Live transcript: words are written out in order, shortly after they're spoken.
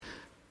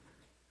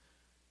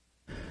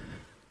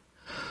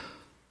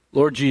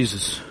Lord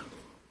Jesus,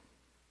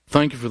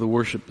 thank you for the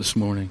worship this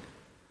morning.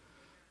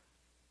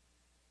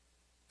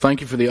 Thank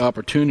you for the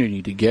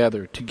opportunity to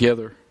gather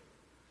together,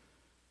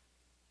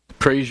 to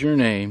praise your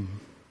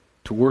name,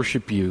 to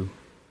worship you,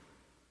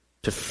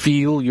 to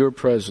feel your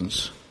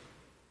presence,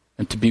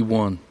 and to be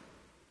one.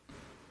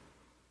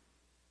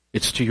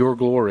 It's to your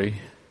glory,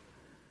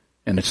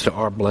 and it's to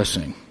our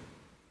blessing.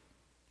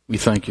 We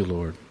thank you,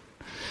 Lord.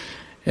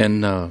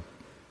 And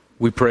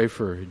we pray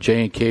for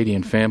Jay and Katie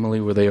and family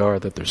where they are,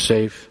 that they're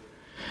safe,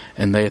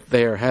 and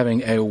they are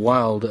having a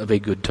wild of a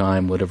good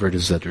time, whatever it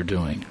is that they're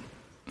doing.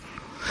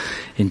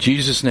 In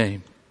Jesus'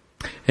 name,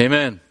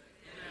 amen.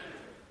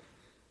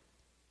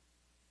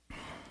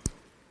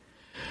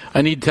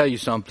 I need to tell you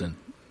something.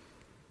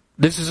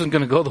 This isn't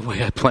going to go the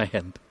way I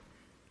planned.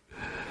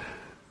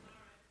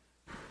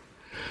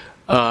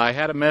 I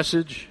had a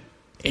message,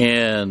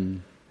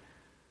 and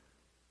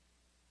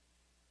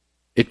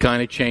it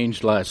kind of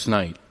changed last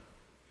night.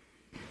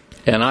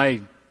 And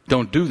I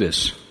don't do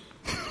this.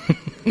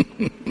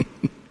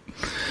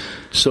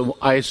 So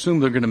I assume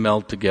they're going to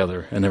meld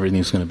together and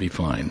everything's going to be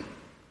fine.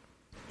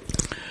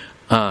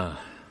 I'm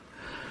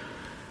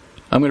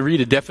going to read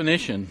a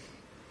definition,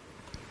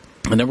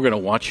 and then we're going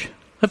to watch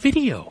a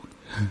video.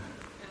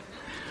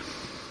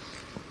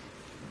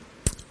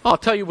 I'll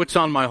tell you what's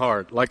on my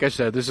heart. Like I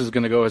said, this is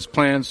going to go as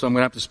planned, so I'm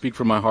going to have to speak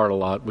from my heart a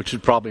lot, which is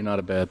probably not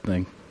a bad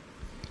thing.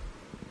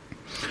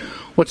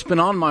 What's been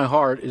on my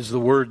heart is the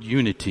word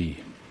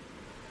unity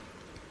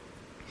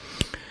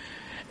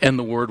and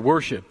the word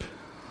worship.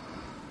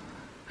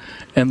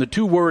 And the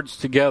two words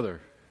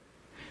together,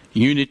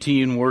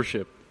 unity and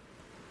worship.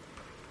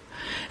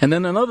 And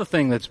then another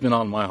thing that's been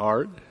on my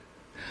heart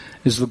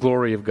is the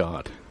glory of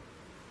God.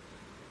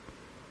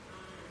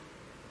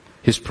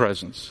 His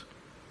presence.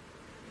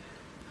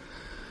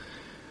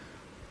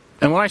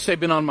 And when I say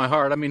been on my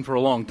heart, I mean for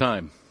a long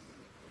time.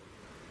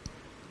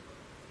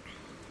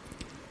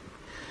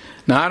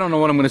 Now, I don't know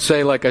what I'm going to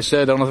say. Like I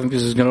said, I don't think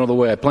this is going to go the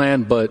way I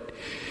planned, but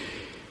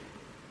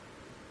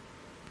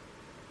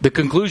the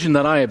conclusion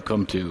that I have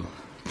come to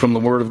from the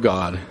Word of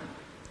God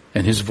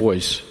and His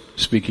voice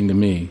speaking to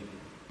me,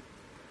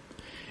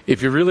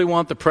 if you really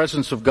want the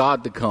presence of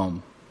God to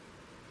come,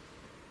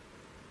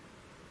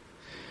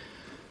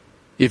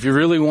 if you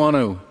really want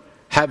to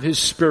have His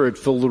Spirit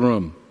fill the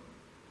room,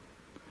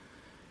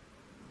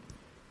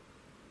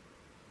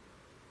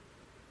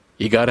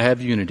 you got to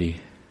have unity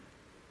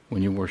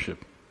when you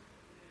worship.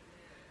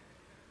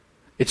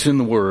 It's in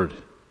the Word.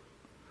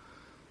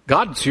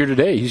 God's here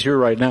today. He's here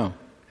right now.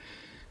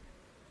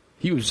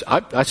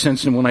 I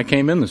sensed Him when I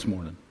came in this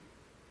morning.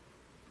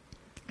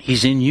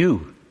 He's in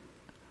you.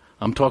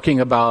 I'm talking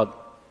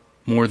about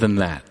more than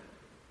that.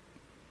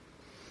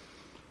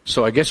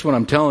 So I guess what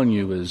I'm telling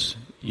you is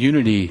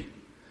unity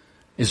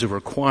is a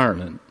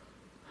requirement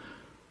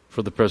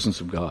for the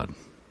presence of God.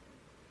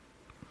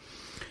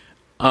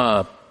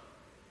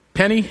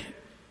 Penny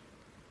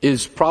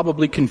is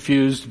probably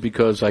confused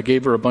because I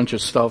gave her a bunch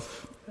of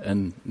stuff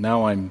and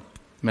now I'm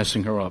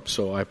messing her up.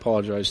 So I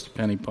apologize to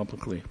Penny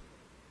publicly.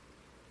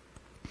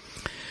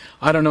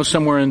 I don't know,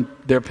 somewhere in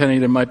there, Penny,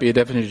 there might be a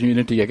definition of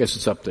unity. I guess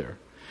it's up there.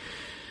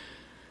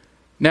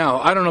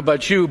 Now, I don't know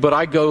about you, but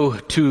I go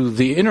to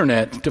the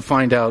internet to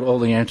find out all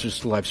the answers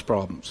to life's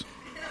problems.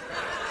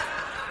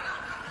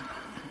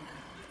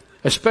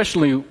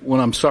 Especially when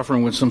I'm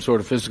suffering with some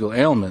sort of physical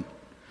ailment,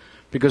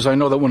 because I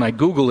know that when I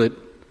Google it,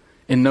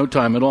 in no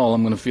time at all,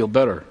 I'm going to feel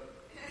better.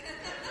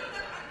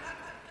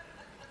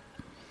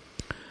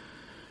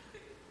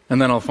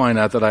 And then I'll find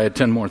out that I had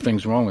 10 more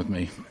things wrong with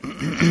me.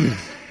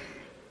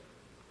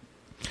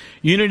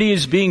 Unity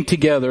is being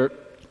together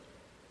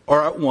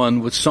or at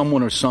one with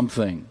someone or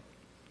something.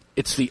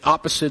 It's the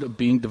opposite of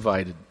being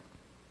divided.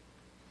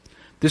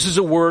 This is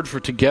a word for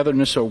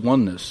togetherness or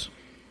oneness.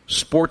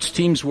 Sports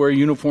teams wear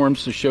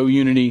uniforms to show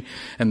unity,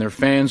 and their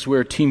fans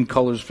wear team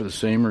colors for the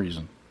same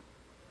reason.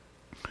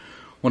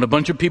 When a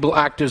bunch of people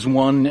act as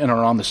one and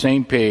are on the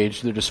same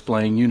page, they're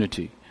displaying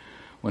unity.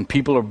 When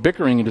people are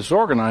bickering and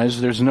disorganized,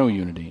 there's no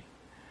unity.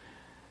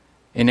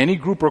 In any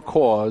group or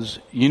cause,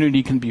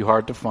 unity can be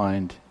hard to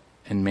find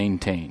and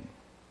maintain.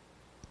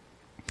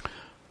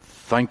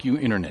 Thank you,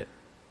 Internet.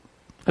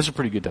 That's a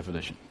pretty good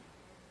definition.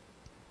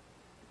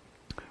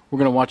 We're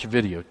going to watch a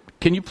video.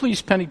 Can you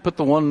please, Penny, put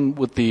the one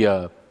with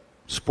the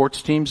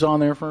sports teams on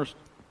there first?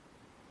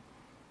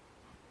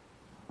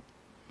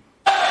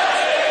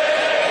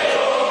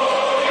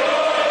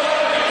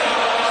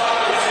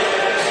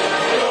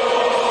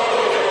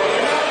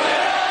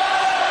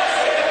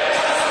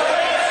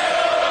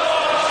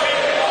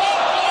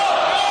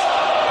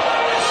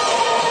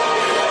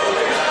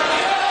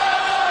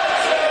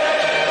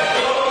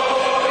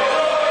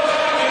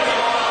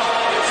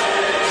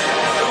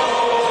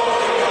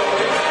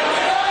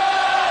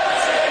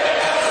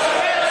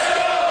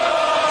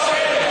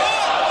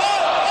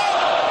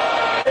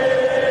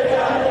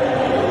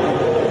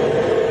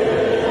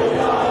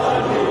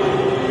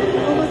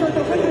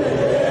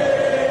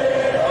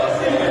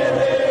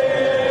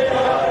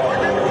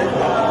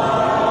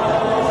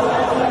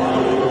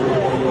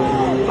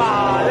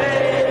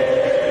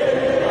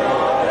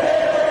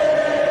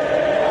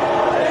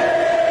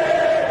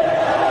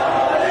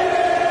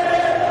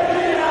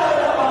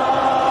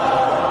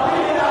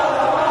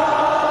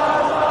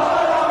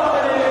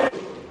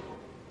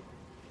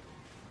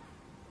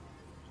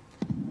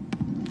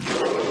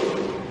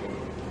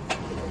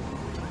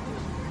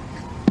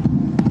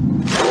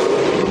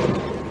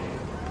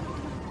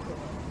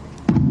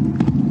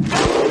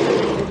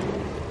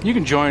 You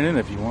can join in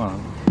if you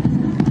want.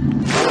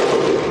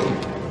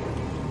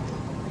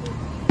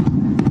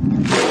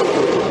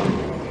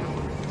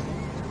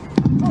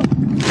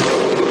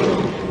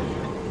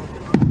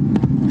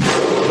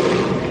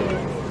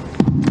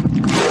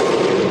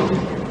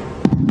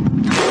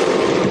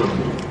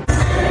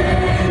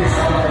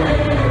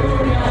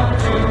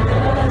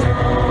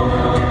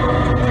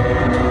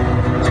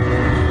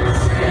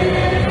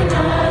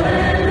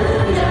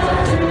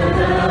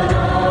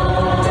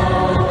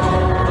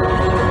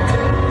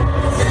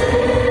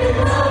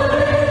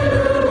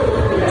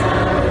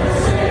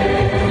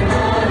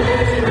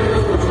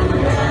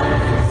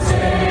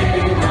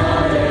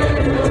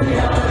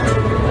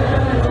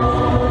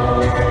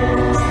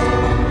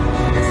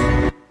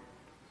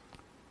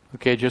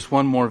 Okay, just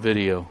one more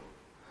video.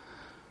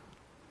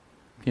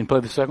 Can you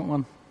play the second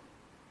one?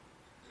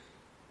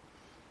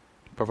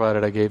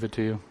 Provided I gave it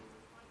to you.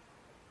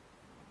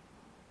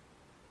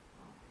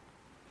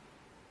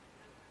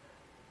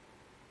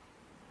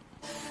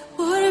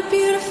 What a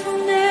beautiful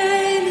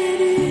name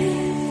it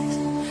is.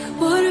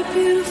 What a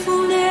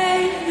beautiful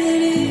name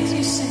it is.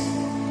 You sing.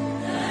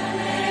 The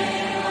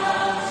name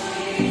of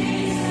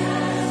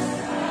Jesus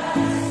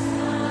Christ.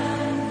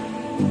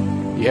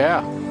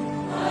 Yeah.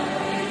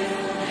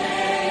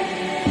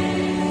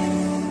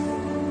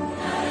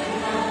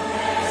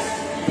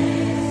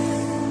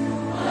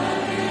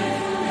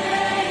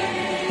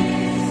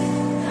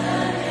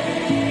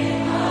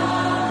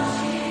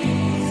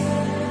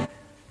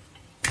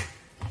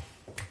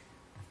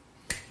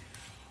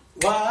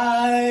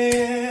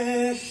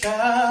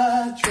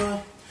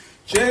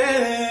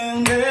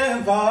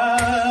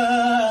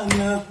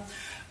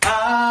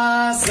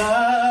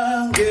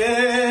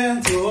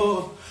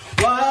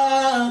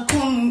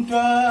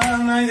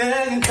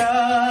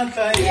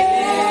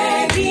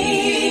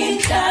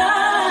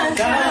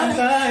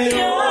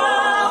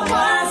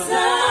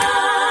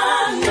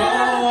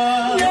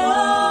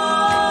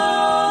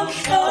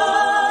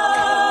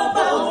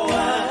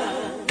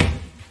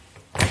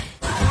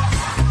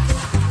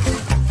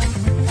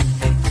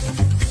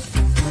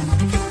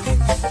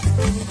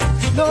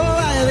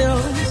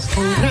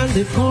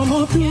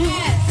 Como tú.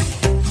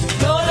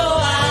 No lo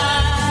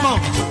hay,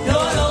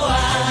 no lo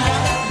hay,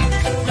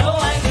 no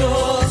hay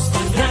Dios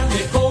tan grande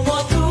como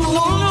tú. No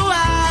lo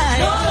hay,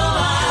 no lo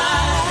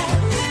hay,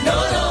 no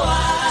lo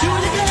hay,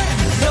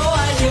 no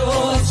hay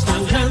Dios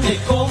tan grande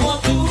como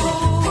tú.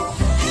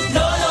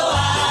 No lo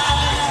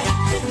hay,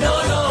 no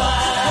lo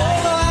hay,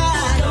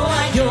 no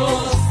hay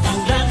Dios tan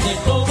grande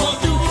como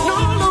tú. no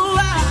lo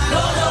hay,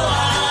 No lo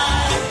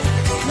hay,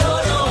 no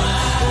lo hay.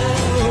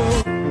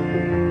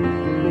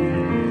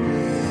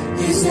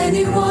 Is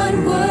anyone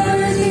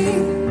worthy?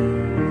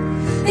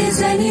 Is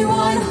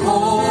anyone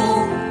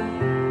whole?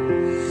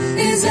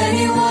 Is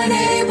anyone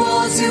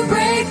able to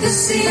break the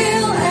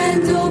seal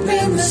and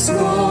open the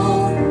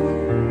scroll?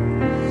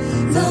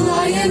 The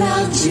Lion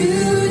of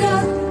Judah,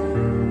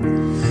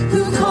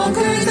 who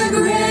conquered the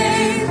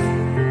grave.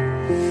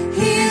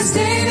 He is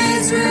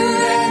David's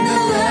root and the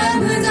Lamb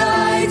who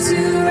died to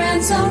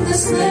ransom the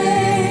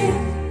slave.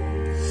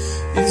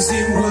 Is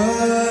he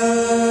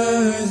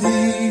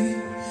worthy?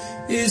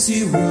 Is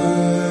he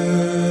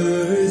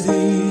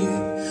worthy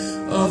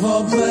of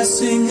all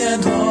blessing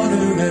and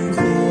honor and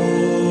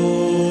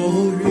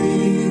glory?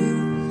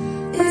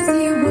 Is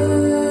he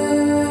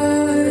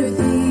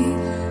worthy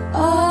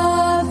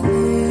of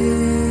this?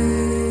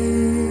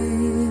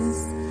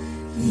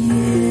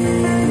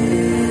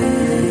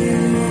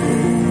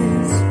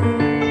 Yes.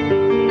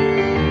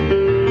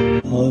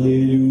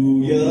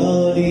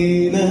 Hallelujah,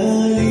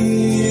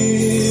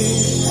 Malik,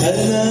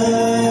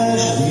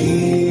 al-Majdi.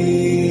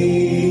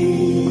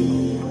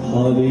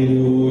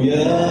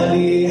 Hallelujah,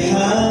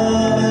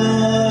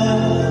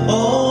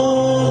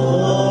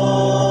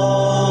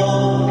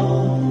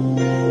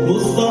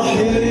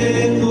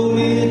 مستحق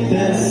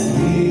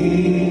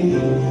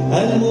للتسبيح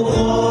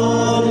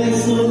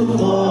المخلص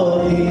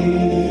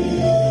القدير.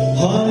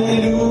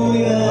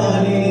 هللويا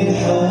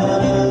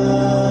لحال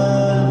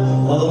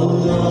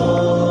الله.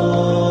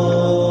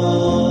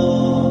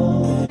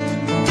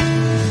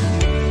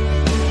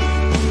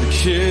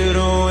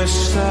 Quiero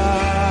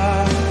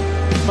estar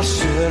más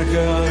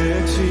cerca de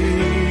ti,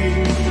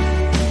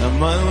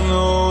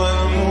 amando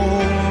al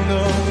mundo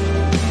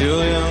y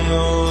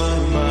odiando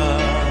al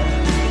mal.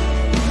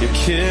 Yo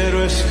quiero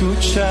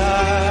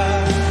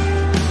escuchar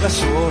las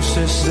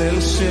voces del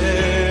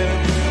cielo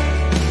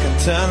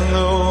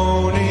cantando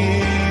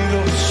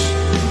unidos.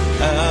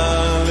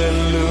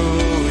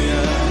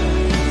 Aleluya,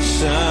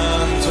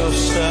 santo,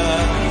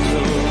 santo,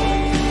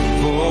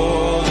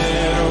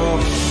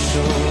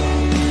 poderoso,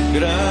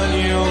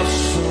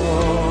 grandioso.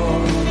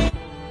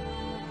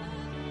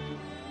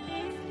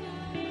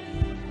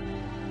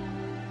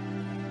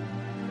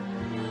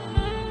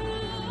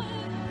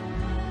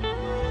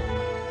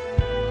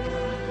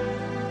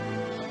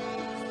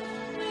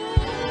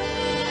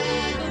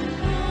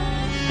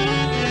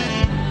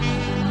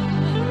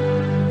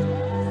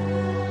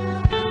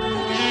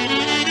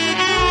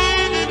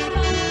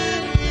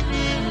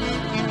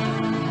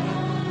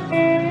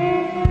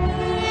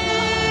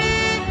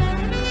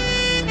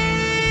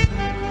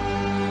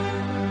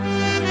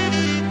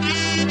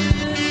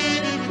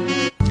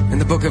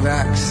 book of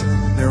Acts,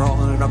 they were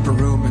all in an upper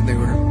room and they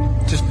were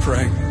just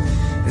praying.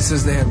 It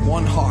says they had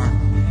one heart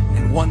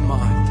and one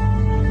mind.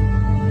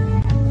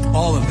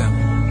 All of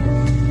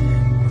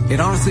them.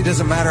 It honestly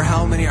doesn't matter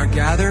how many are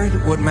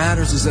gathered. What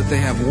matters is that they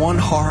have one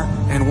heart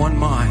and one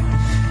mind.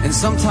 And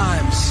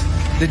sometimes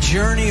the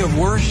journey of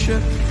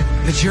worship,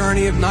 the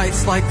journey of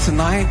nights like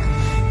tonight,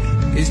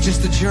 is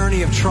just the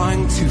journey of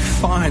trying to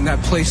find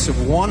that place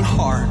of one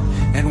heart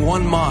and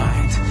one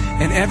mind.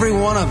 And every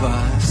one of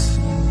us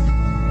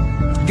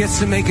gets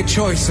to make a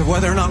choice of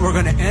whether or not we're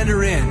going to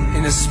enter in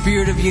a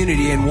spirit of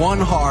unity in one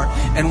heart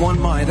and one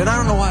mind. And I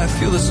don't know why I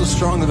feel this so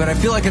strongly, but I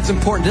feel like it's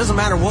important. It doesn't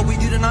matter what we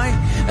do tonight,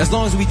 as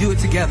long as we do it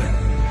together.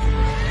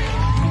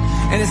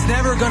 And it's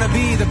never going to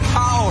be the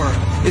power.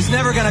 It's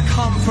never going to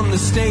come from the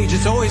stage.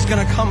 It's always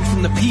going to come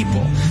from the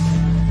people.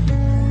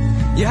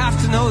 You have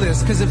to know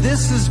this, because if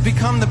this has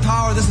become the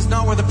power, this is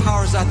not where the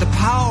power is at. The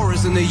power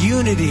is in the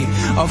unity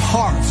of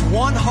hearts.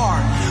 One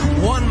heart,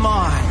 one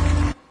mind.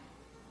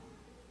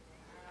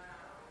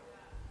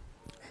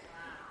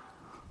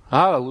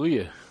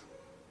 Hallelujah.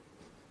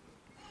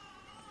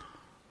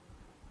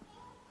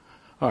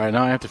 All right,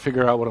 now I have to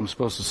figure out what I'm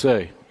supposed to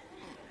say.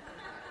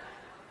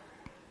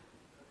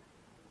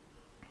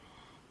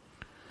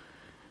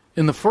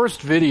 In the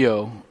first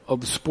video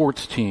of the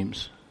sports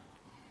teams,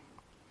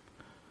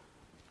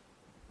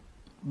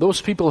 those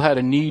people had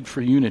a need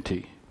for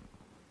unity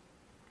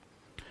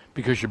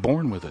because you're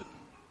born with it.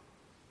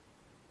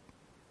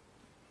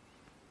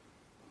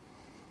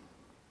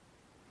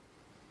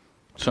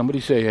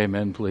 Somebody say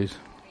amen, please.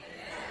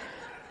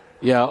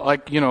 Yeah,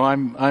 like, you know,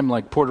 I'm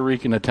like Puerto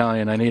Rican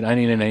Italian. I need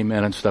an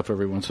amen and stuff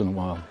every once in a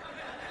while.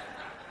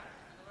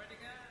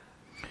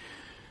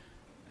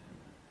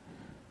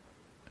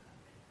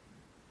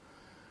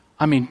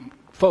 I mean,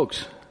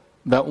 folks,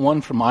 that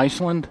one from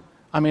Iceland,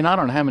 I mean, I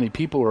don't know how many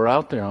people are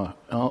out there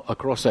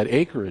across that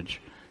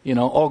acreage, you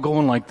know, all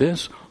going like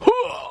this.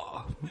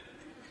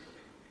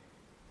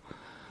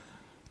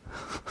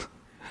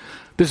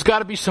 There's got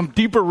to be some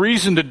deeper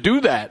reason to do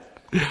that.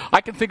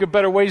 I can think of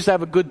better ways to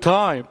have a good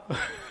time.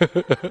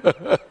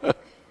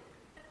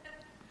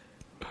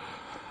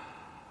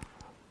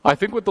 I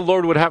think what the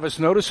Lord would have us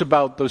notice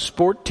about those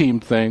sport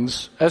team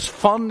things, as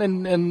fun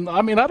and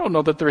I mean, I don't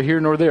know that they're here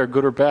nor there,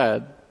 good or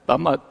bad.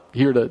 I'm not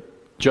here to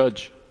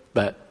judge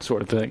that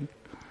sort of thing.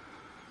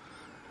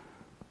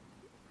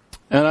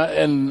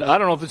 And I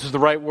don't know if this is the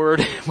right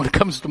word when it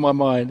comes to my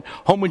mind.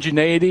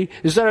 Homogeneity,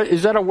 is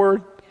that a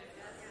word?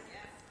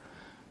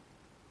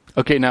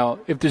 Okay, now,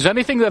 if there's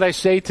anything that I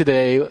say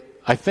today,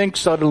 I think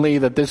suddenly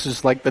that this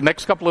is like, the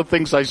next couple of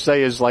things I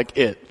say is like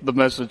the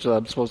message that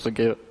I'm supposed to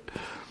give.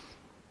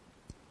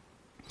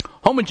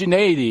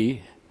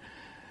 Homogeneity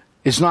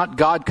is not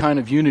God kind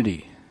of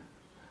unity.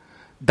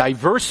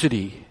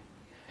 Diversity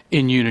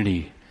in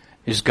unity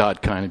is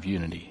God kind of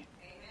unity.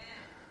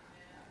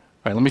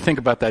 All right, let me think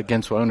about that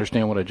again so I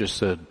understand what I just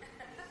said.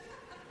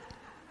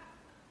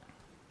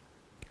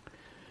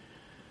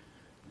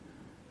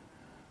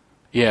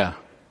 Yeah.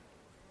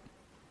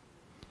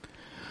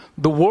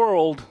 The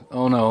world,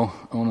 oh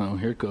no,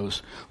 here it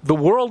goes. The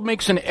world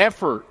makes an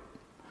effort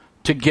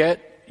to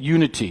get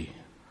unity.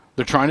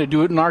 They're trying to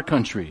do it in our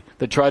country.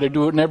 They try to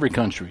do it in every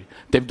country.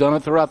 They've done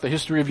it throughout the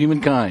history of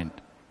humankind.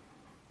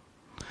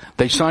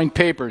 They sign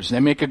papers, they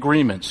make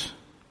agreements,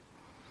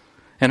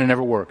 and it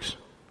never works.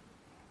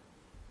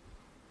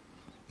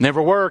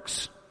 Never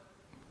works.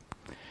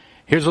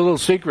 Here's a little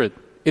secret.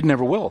 It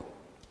never will.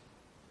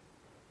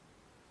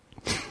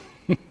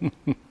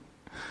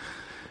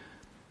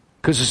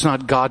 Because it's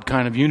not God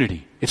kind of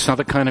unity. It's not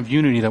the kind of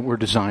unity that we're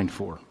designed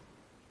for.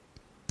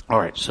 All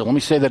right, so let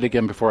me say that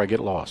again before I get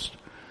lost.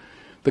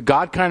 The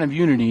God kind of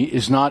unity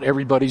is not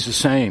everybody's the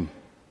same.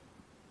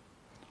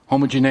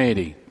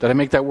 Homogeneity. Did I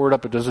make that word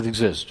up? It doesn't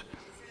exist.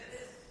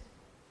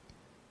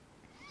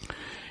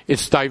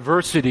 It's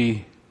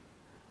diversity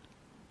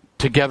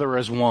together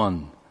as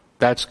one.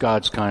 That's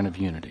God's kind of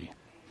unity.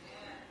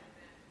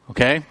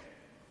 Okay?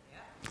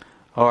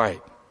 All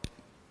right.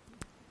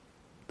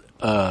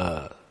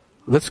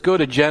 Let's go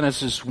to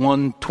Genesis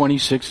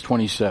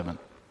 1:26-27.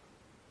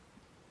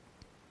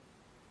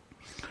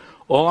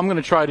 All I'm going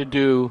to try to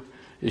do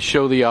is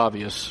show the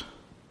obvious.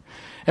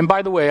 And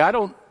by the way, I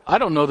don't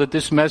know that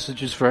this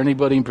message is for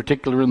anybody in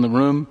particular in the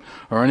room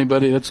or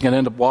anybody that's going to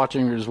end up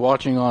watching or is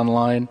watching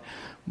online.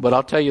 But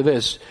I'll tell you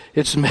this,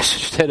 it's a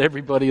message that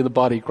everybody in the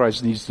body of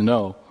Christ needs to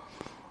know.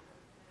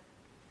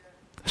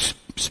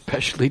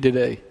 Especially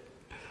today.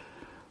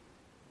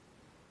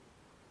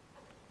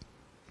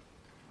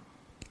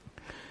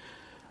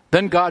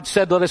 Then God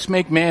said, let us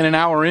make man in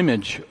our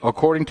image,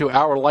 according to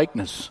our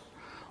likeness.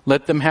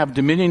 Let them have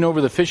dominion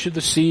over the fish of the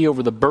sea,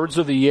 over the birds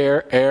of the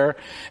air,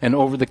 and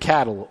over the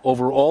cattle,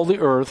 over all the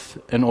earth,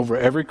 and over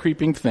every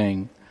creeping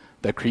thing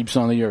that creeps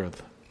on the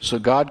earth. So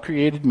God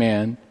created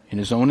man in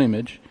his own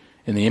image.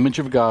 In the image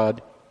of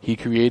God, he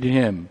created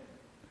him.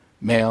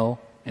 Male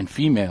and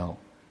female,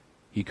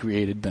 he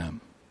created them.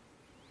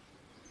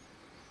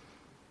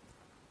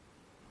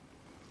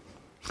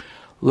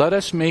 Let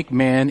us make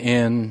man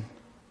in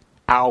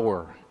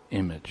our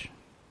image.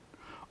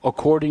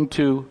 according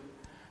to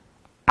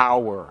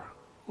our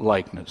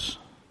likeness.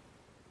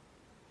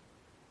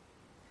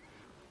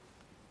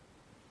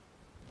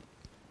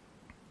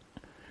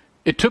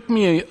 It took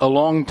me a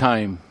long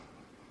time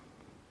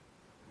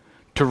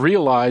to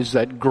realize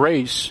that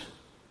grace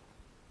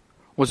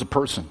was a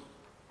person.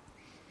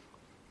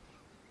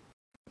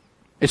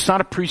 It's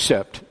not a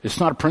precept. It's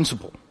not a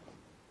principle.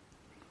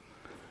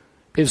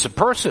 It's a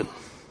person.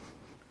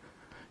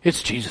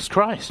 It's Jesus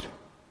Christ.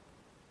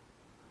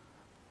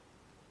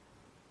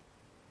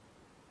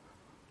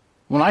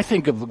 When I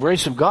think of the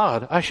grace of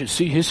God, I should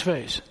see His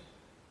face.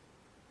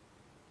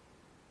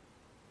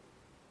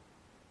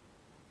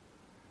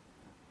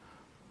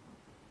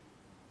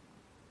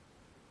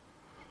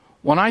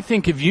 When I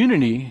think of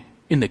unity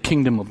in the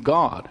kingdom of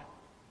God,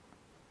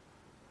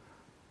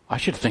 I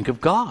should think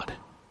of God.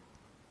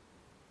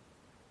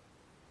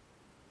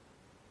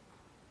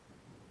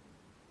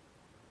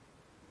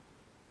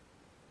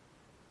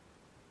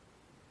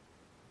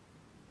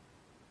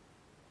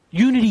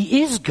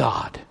 Unity is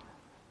God.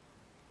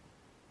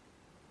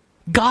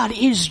 God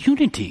is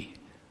unity.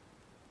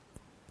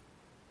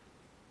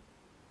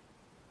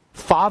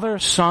 Father,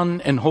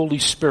 Son, and Holy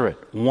Spirit,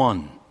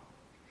 one.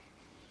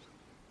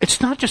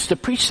 It's not just a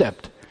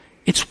precept.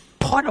 It's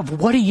part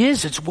of what He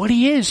is. It's what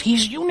He is.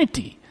 He's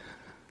unity.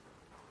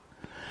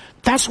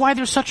 That's why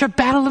there's such a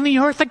battle in the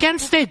earth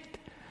against it.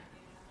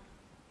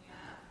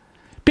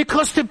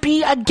 Because to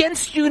be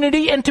against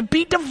unity and to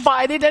be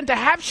divided and to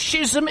have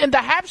schism and to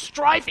have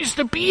strife is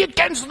to be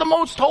against the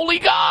most holy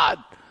God.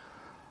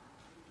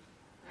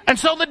 And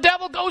so the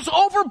devil goes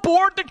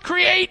overboard to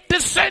create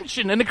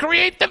dissension and to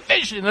create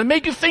division and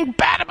make you think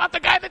bad about the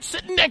guy that's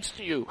sitting next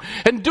to you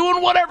and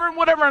doing whatever and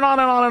whatever and on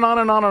and on and on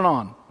and on and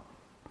on.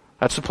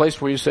 That's the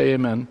place where you say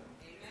amen.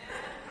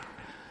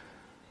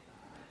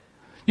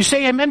 You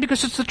say amen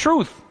because it's the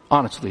truth.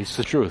 Honestly, it's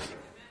the truth.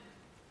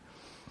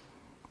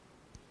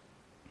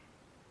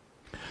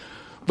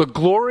 The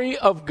glory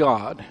of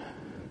God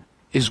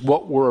is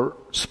what we're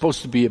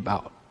supposed to be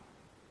about.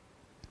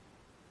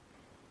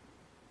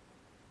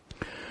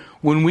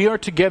 When we are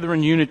together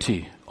in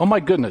unity, oh my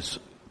goodness,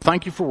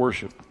 thank you for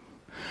worship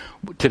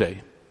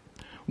today.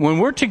 When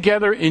we're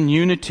together in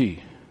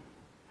unity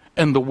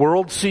and the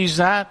world sees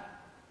that,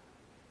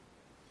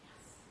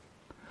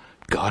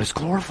 God is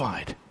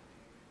glorified.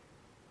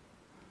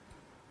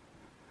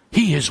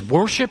 He is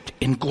worshiped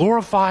and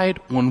glorified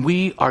when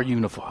we are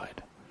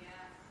unified.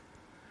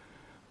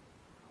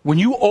 When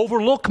you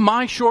overlook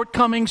my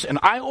shortcomings and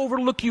I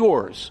overlook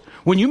yours,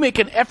 when you make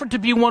an effort to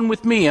be one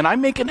with me and I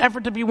make an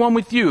effort to be one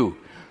with you,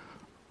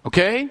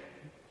 okay?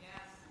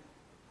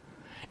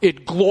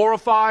 It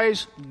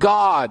glorifies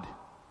God.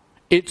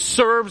 It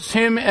serves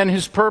Him and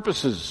His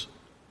purposes.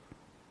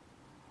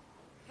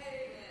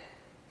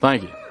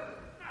 Thank you.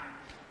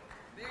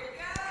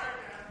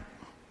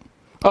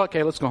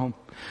 Okay, let's go home.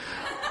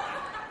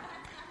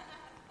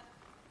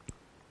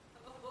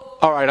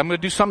 All right, I'm going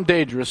to do something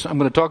dangerous. I'm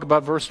going to talk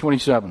about verse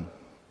 27.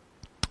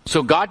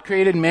 So God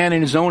created man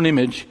in His own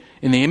image.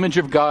 In the image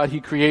of God, He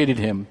created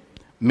him.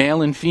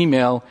 Male and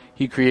female,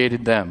 He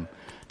created them.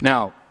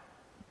 Now,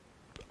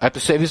 I have to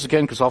say this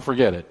again because I'll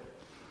forget it.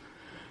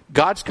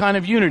 God's kind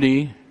of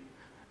unity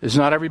is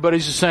not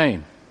everybody's the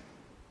same.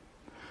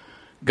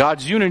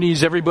 God's unity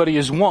is everybody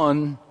is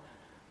one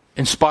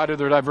in spite of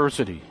their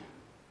diversity.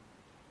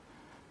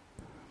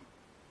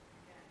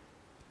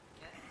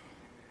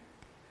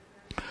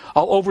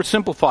 I'll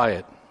oversimplify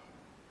it.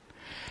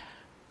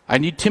 I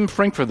need Tim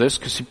Frink for this,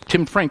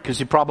 because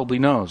he probably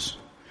knows.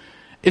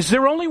 Is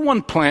there only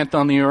one plant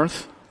on the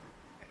earth?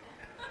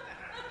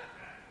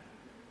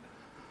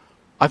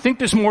 I think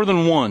there's more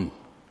than one.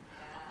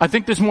 I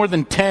think there's more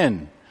than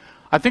 10.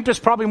 I think there's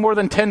probably more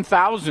than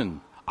 10,000.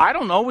 I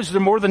don't know. Is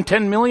there more than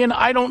 10 million?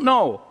 I don't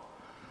know.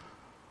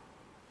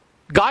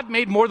 God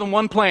made more than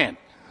one plant.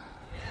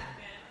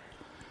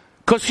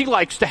 Because He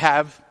likes to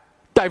have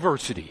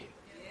diversity.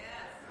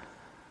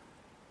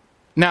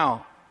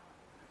 Now,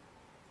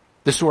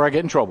 this is where I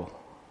get in trouble.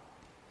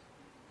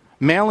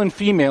 Male and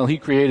female, He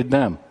created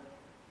them.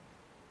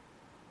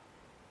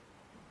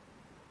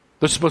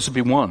 They're supposed to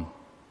be one.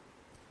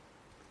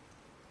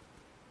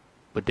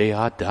 But they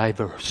are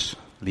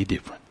diversely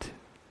different.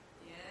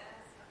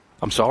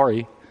 I'm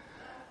sorry.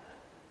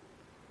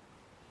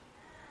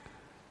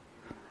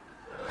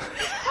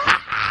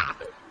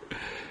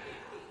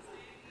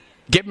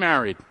 Get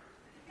married.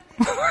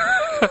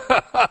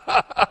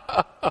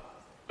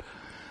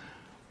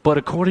 But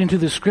according to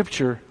the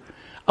scripture,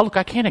 look,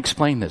 I can't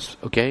explain this,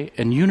 okay?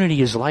 And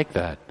unity is like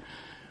that.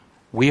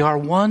 We are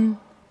one,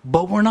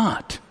 but we're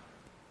not.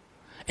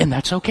 And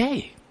that's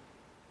okay.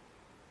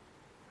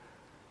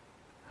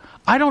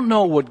 I don't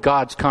know what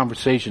God's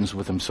conversations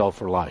with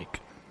Himself are like,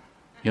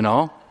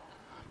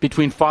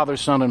 between Father,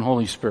 Son, and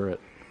Holy Spirit.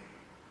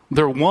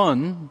 They're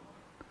one,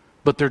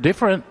 but they're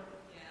different.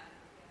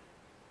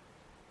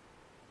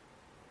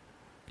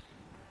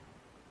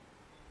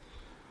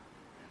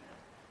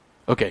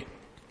 Okay.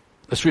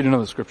 Let's read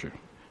another scripture.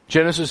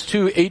 Genesis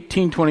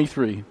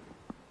 2:18-23.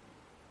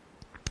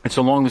 It's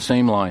along the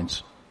same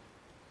lines.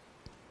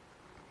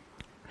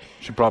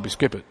 Should probably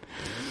skip it.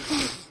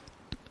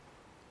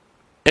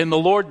 And the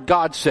Lord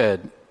God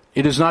said,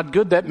 "It is not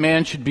good that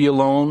man should be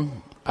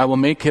alone. I will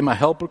make him a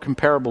helper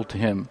comparable to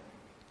him."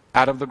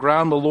 Out of the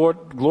ground the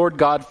Lord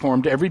God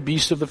formed every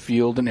beast of the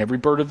field and every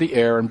bird of the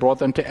air and brought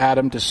them to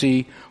Adam to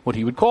see what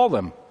he would call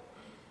them.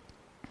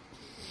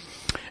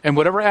 And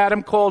whatever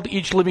Adam called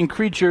each living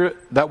creature,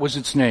 that was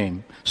its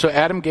name. So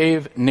Adam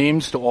gave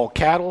names to all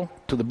cattle,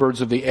 to the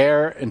birds of the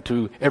air, and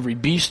to every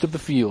beast of the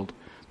field.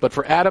 But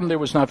for Adam there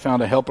was not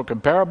found a helper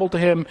comparable to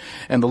him,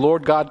 and the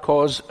Lord God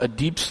caused a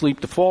deep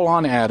sleep to fall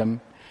on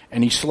Adam,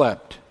 and he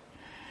slept.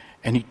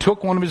 And he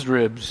took one of his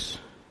ribs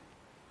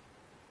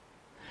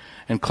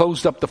and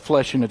closed up the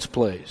flesh in its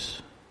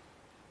place.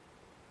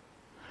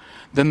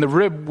 Then the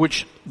rib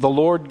which the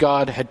Lord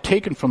God had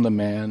taken from the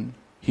man,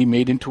 he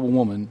made into a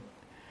woman,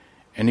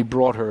 and he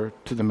brought her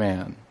to the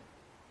man.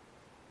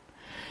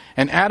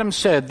 And Adam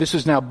said, "This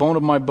is now bone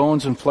of my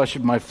bones and flesh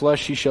of my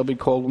flesh. She shall be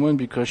called woman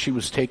because she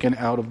was taken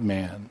out of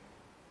man."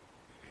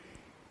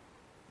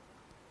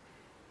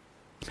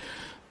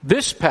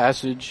 This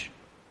passage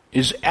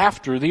is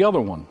after the other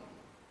one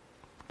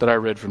that I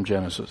read from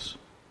Genesis.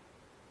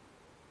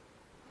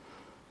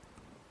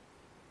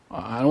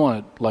 I don't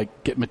want to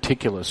get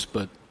meticulous,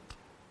 but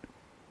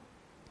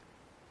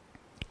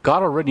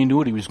God already knew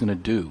what he was going to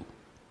do.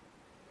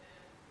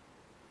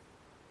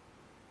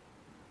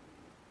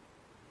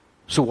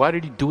 So why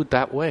did he do it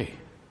that way?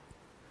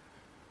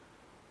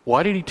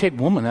 Why did he take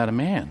woman out of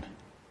man?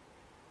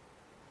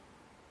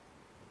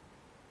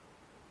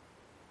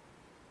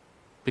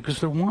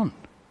 Because they're one.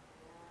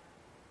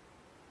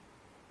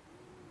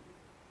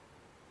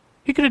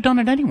 He could have done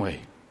it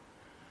anyway.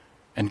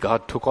 And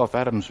God took off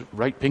Adam's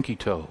right pinky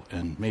toe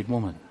and made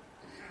woman.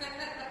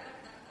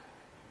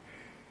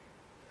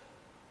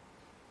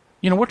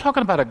 We're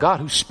talking about a God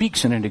who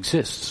speaks and it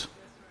exists.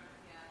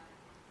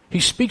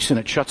 He speaks and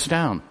it shuts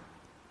down.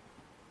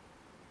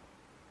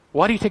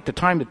 Why do you take the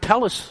time to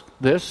tell us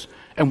this?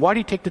 And why do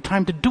you take the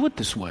time to do it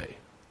this way?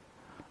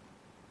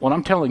 What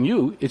I'm telling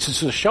you, it's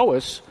just to show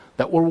us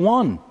that we're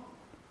one.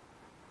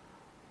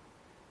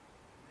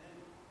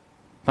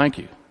 Thank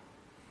you.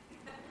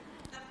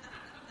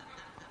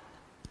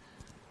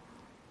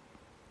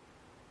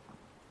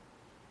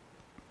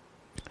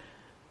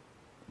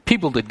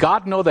 People, did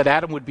God know that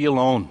Adam would be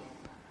alone?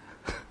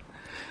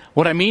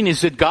 What I mean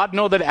is, did God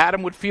know that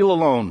Adam would feel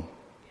alone?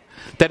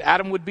 That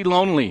Adam would be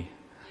lonely?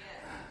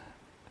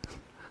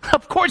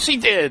 Of course he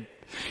did.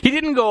 He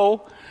didn't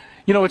go,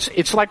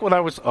 it's like when I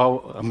was,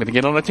 I'm going to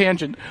get on a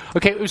tangent.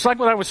 Okay, it was like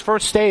when I was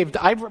first saved.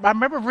 I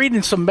remember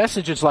reading some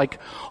messages like,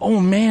 oh,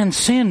 man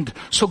sinned,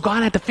 so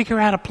God had to figure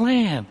out a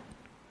plan.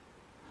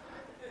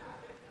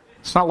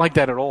 It's not like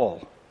that at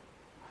all.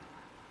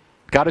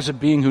 God is a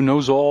being who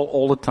knows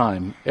all the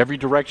time. Every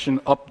direction,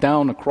 up,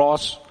 down,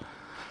 across,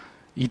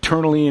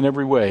 eternally in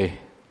every way.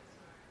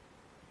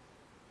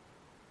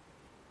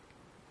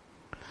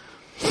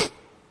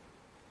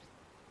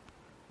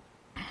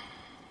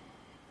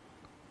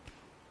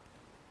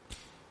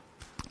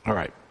 All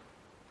right.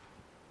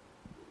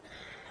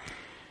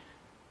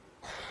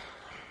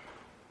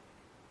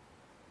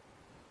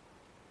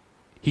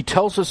 He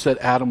tells us that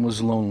Adam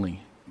was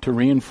lonely to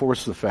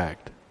reinforce the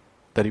fact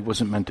that he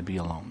wasn't meant to be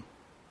alone.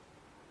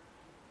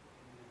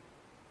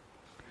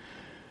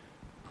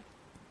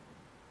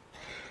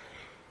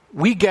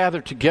 We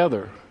gather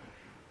together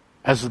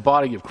as the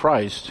body of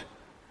Christ,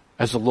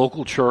 as a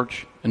local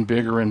church, and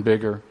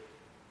bigger,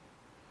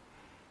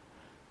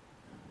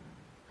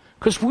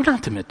 because we're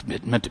not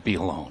meant to be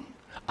alone.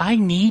 I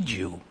need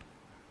you.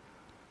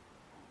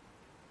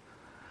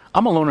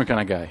 I'm a loner kind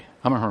of guy.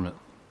 I'm a hermit.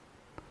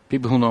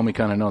 People who know me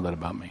kind of know that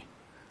about me.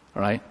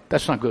 All right?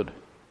 That's not good.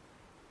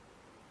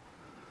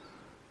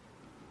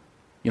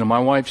 My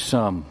wife's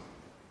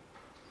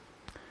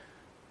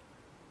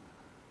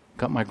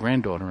got my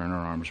granddaughter in her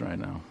arms right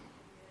now.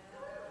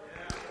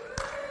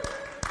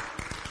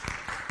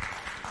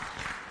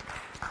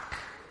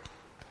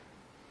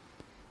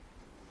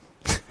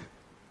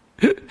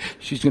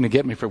 She's going to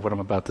get me for what I'm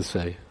about to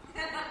say.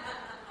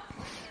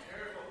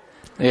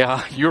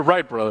 Yeah, you're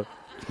right, brother.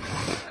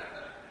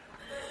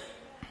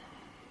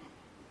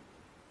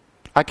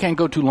 I can't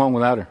go too long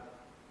without her.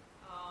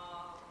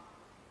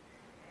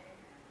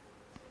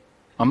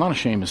 I'm not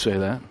ashamed to say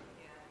that.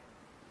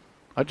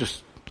 I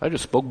just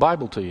spoke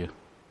Bible to you.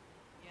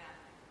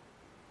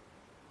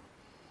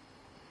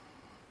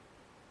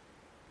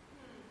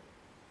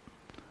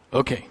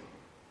 Okay.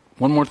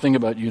 One more thing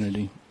about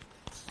unity.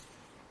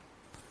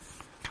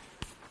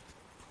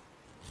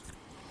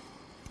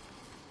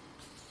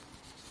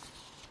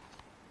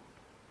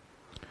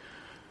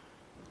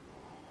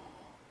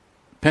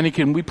 Penny,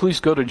 can we please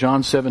go to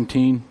John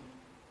 17?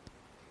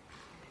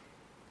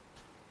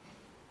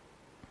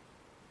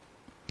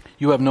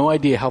 You have no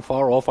idea how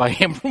far off I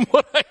am from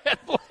what I had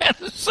planned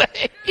to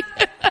say.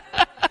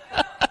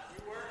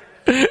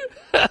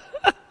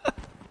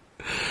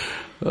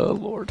 Oh,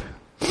 Lord.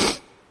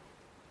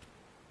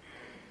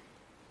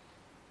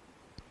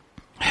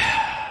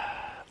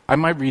 I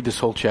might read this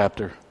whole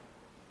chapter.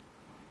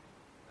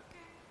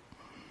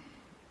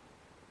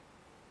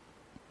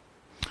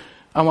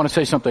 I want to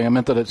say something I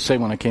meant to say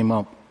when I came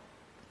up.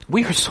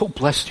 We are so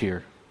blessed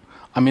here.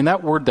 I mean,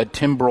 that word that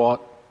Tim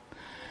brought,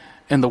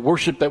 and the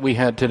worship that we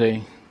had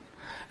today,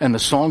 and the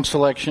song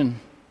selection,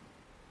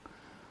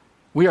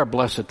 we are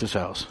blessed at this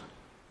house.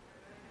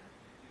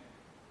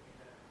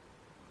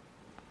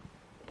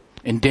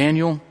 And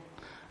Daniel,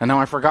 and now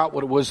I forgot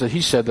what it was that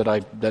he said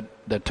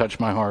that touched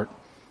my heart.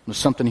 It was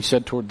something he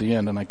said toward the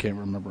end, and I can't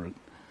remember it.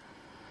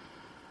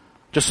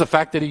 Just the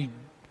fact that he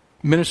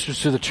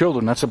ministers to the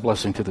children, that's a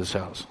blessing to this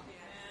house.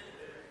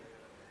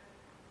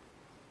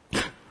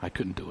 I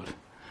couldn't do it.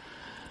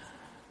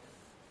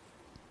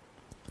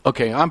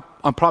 Okay, I'm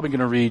probably going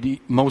to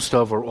read most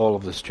of or all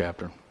of this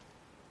chapter.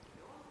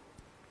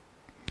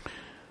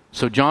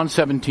 So John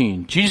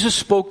 17, Jesus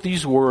spoke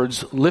these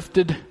words,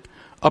 lifted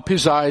up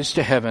his eyes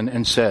to heaven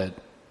and said,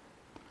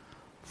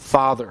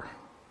 Father,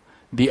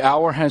 the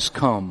hour has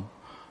come,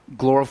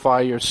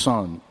 glorify your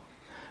Son,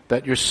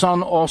 that your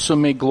Son also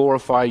may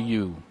glorify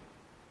you,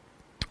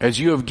 as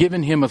you have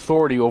given him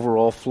authority over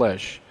all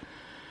flesh,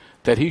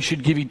 that he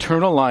should give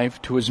eternal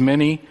life to as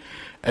many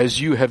as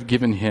you have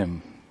given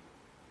him.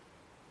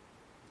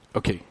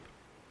 Okay.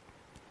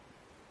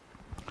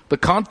 The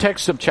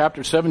context of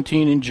chapter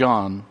 17 in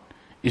John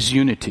is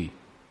unity.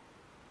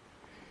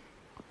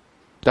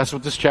 That's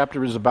what this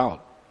chapter is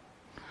about.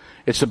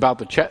 It's about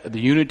the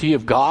unity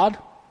of God,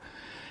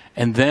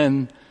 and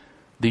then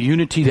the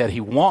unity that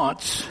he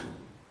wants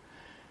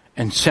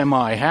and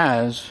semi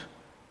has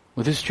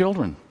with his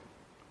children,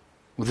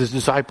 with his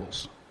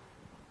disciples.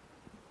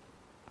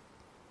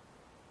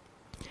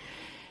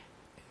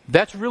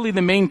 That's really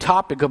the main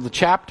topic of the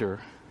chapter.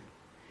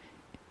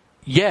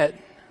 Yet,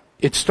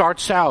 it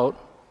starts out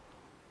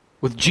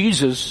with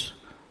Jesus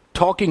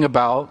talking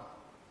about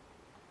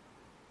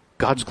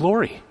God's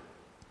glory.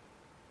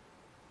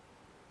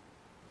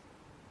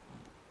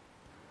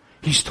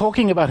 He's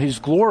talking about his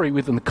glory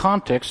within the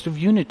context of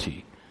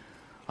unity.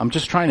 I'm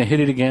just trying to hit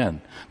it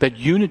again. That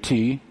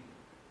unity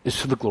is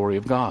for the glory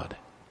of God.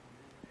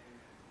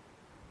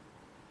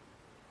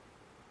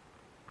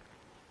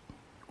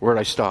 Where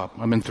did I stop?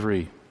 I'm in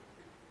 3.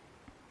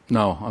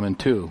 No, I'm in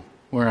 2.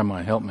 Where am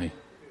I? Help me.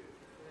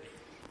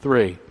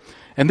 3.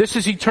 And this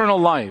is eternal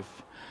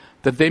life,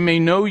 that they may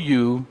know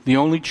you, the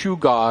only true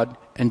God,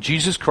 and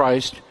Jesus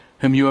Christ,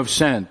 whom you have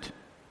sent.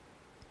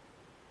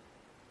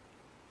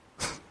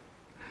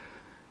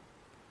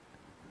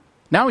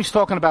 Now he's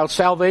talking about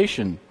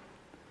salvation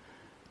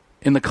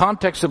in the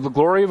context of the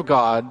glory of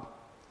God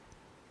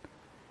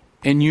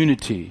and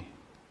unity.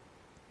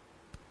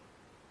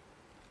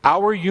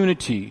 Our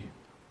unity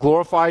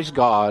glorifies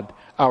God.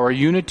 Our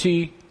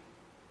unity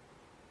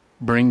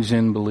brings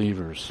in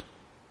believers.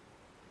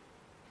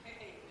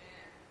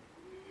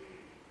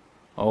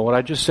 Oh, what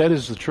I just said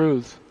is the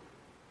truth.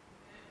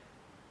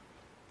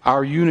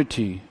 Our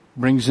unity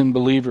brings in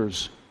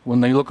believers.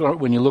 When you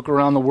look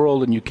around the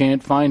world and you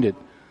can't find it,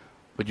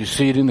 but you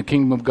see it in the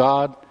kingdom of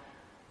God,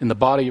 in the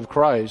body of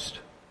Christ,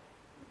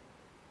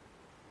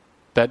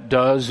 that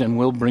does and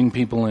will bring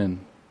people in.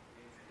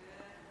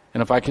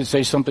 And if I can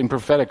say something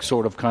prophetic,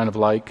 sort of, kind of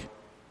like,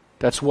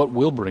 that's what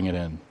will bring it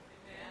in.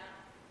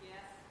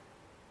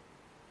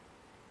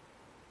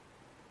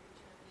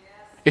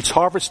 It's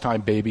harvest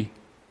time, baby.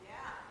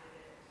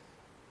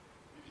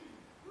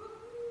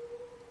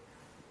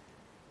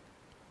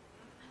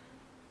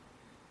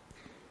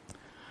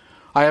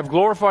 I have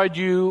glorified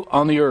you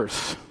on the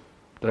earth.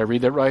 Did I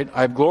read that right?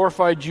 I have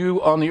glorified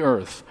you on the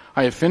earth.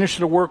 I have finished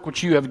the work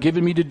which you have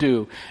given me to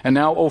do. And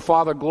now, O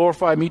Father,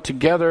 glorify me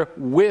together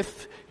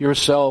with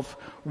yourself,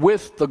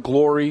 with the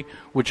glory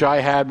which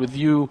I had with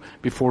you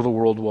before the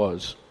world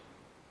was.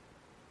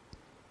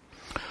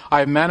 I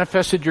have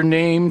manifested your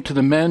name to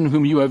the men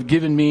whom you have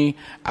given me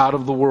out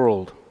of the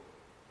world.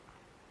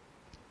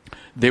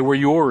 They were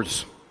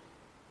yours.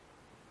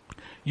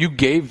 You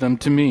gave them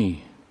to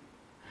me.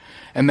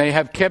 And they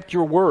have kept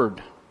your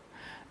word.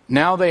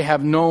 Now they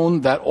have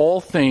known that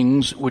all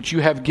things which you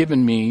have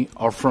given me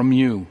are from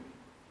you.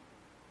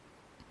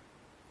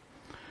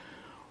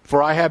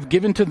 For I have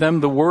given to them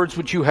the words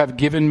which you have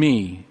given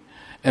me,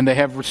 and they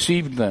have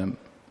received them,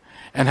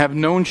 and have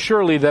known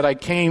surely that I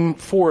came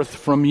forth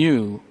from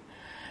you,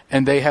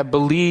 and they have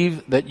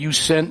believed that you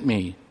sent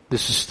me.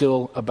 This is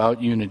still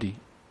about unity.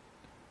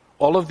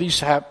 All of these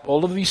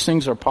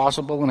things are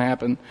possible and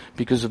happen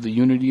because of the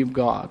unity of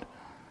God,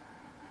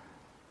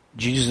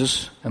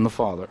 Jesus and the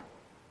Father.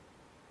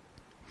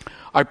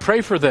 I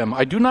pray for them.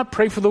 I do not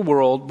pray for the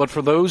world, but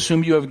for those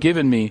whom you have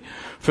given me,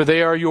 for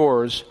they are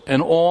yours,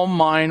 and all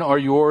mine are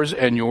yours,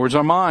 and yours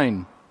are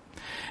mine.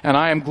 And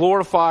I am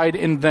glorified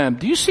in them.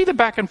 Do you see the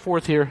back and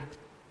forth here?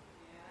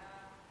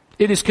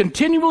 It is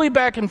continually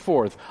back and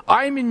forth.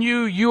 I'm in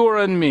you, you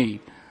are in me.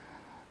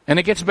 And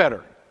it gets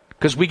better,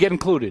 because we get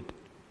included.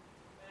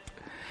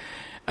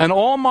 And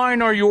all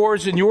mine are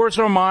yours, and yours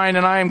are mine,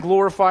 and I am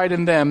glorified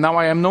in them. Now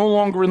I am no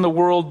longer in the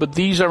world, but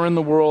these are in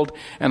the world,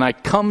 and I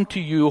come to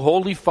you,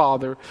 Holy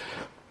Father.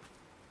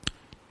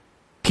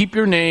 Keep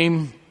your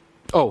name.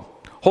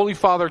 Holy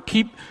Father,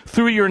 keep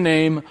through your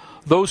name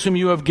those whom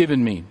you have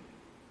given me,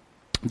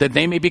 that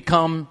they may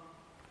become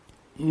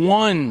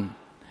one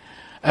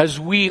as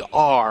we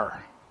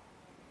are.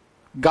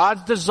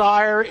 God's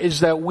desire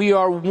is that we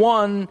are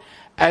one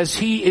as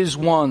He is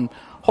one.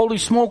 Holy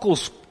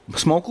smokes?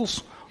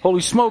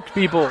 Holy smoked,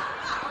 people.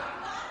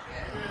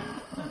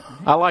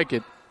 I like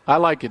it.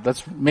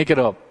 Let's make it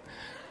up.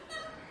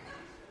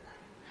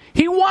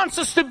 He wants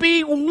us to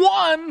be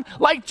one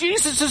like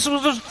Jesus is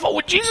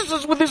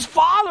with His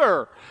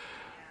Father.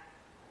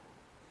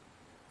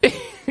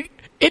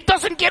 It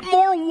doesn't get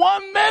more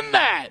one than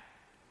that.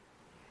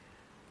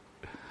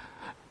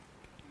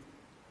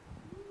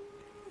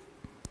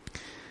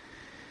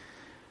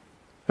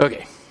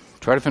 Okay,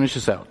 try to finish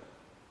this out.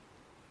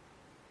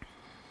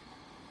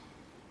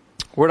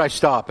 Where'd I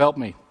stop? Help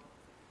me.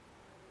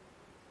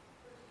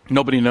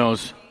 Nobody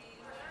knows.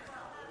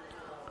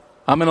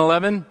 I'm in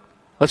 11.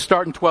 Let's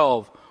start in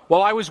 12.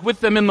 While I was with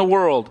them in the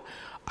world,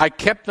 I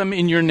kept them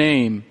in your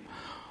name.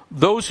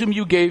 Those whom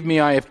you gave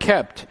me I have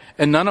kept,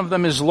 and none of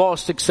them is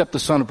lost except the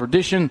son of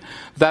perdition,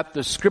 that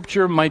the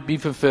scripture might be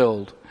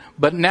fulfilled.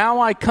 But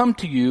now I come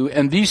to you,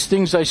 and these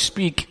things I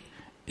speak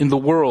in the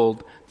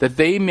world, that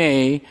they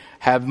may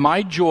have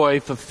my joy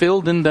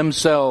fulfilled in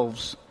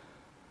themselves.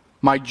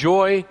 My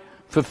joy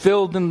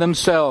fulfilled in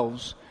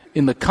themselves,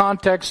 in the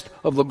context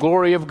of the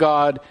glory of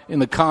God, in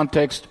the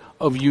context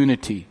of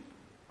unity.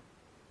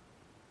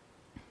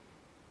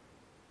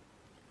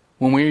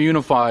 When we are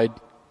unified,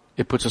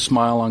 it puts a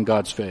smile on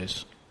God's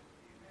face.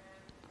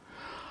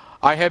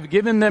 I have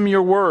given them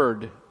your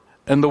word,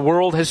 and the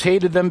world has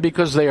hated them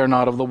because they are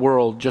not of the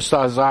world, just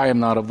as I am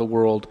not of the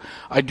world.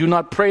 I do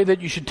not pray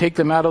that you should take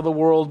them out of the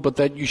world, but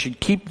that you should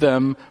keep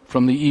them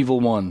from the evil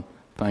one.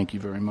 Thank you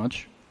very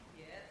much.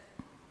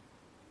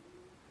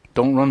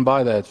 Don't run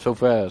by that so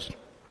fast.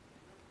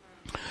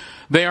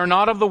 They are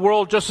not of the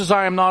world, just as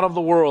I am not of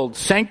the world.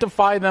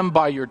 Sanctify them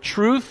by your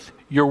truth.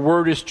 Your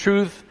word is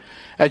truth.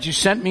 As you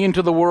sent me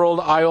into the world,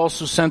 I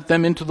also sent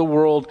them into the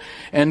world,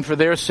 and for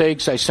their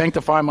sakes I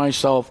sanctify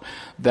myself,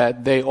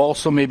 that they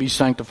also may be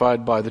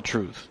sanctified by the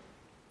truth.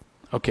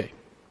 Okay.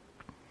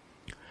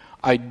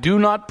 I do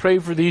not pray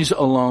for these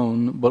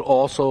alone, but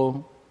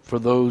also for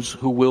those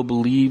who will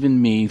believe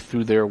in me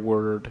through their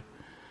word,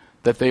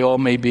 that they all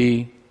may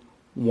be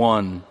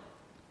one.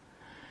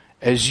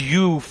 As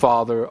you,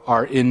 Father,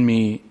 are in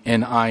me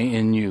and I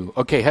in you.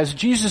 Okay, has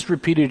Jesus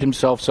repeated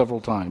himself several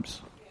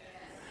times?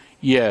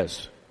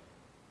 Yes.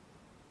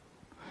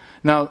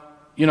 Now,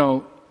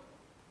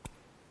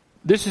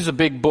 this is a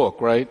big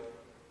book, right?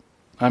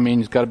 I mean,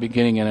 it's got a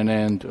beginning and an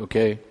end,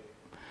 okay?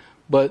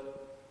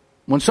 But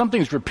when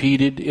something's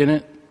repeated in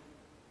it,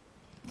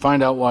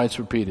 find out why it's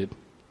repeated.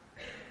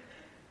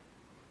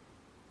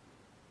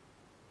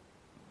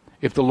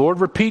 If the Lord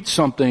repeats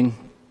something,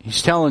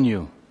 He's telling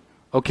you,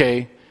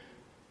 okay,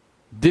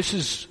 this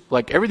is,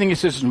 like, everything He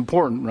says is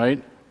important,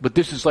 right? But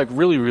this is, like,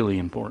 really, really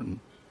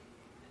important.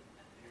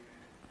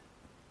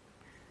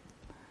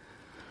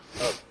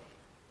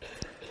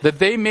 That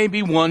they may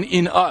be one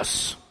in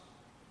us,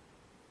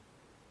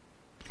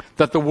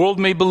 that the world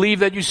may believe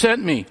that you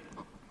sent me.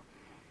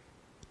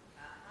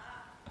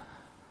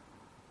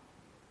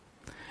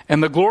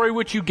 And the glory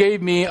which you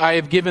gave me I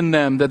have given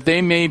them, that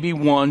they may be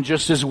one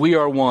just as we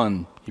are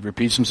one. He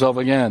repeats himself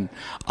again.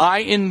 I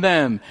in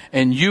them,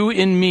 and you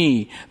in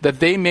me, that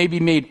they may be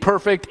made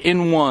perfect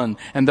in one,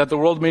 and that the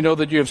world may know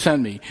that you have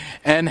sent me,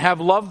 and have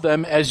loved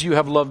them as you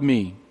have loved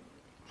me.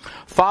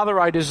 Father,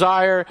 I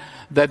desire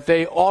that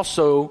they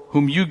also,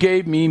 whom you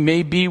gave me,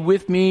 may be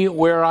with me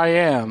where I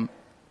am,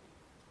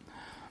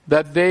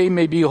 that they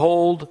may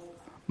behold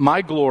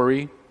my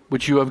glory,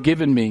 which you have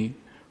given me,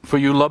 for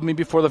you loved me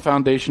before the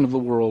foundation of the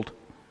world.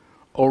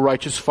 O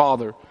righteous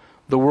Father,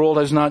 the world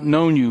has not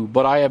known you,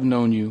 but I have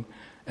known you,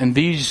 and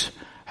these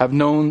have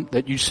known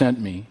that you sent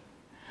me.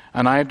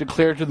 And I have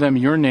declared to them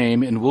your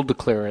name, and will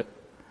declare it,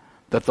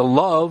 that the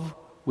love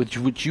with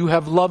which you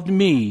have loved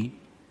me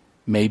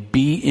may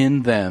be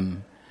in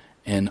them,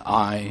 and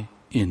I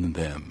in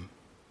them.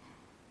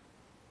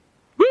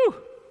 Woo! Amen.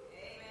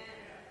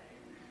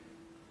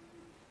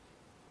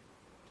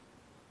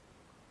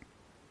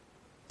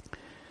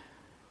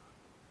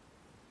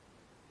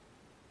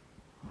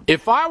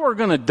 If I were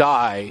going to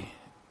die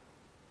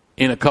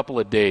in a couple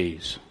of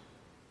days,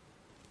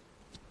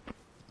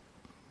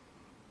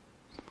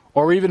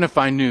 or even if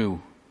I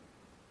knew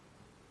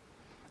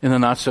in the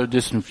not so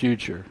distant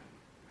future,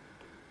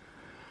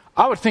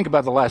 I would think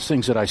about the last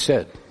things that I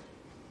said.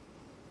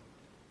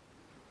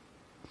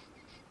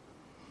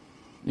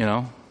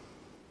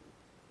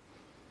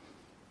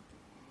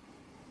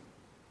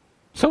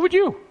 So would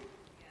you.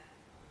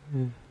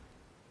 Yeah.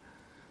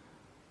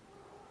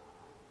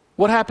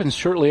 What happens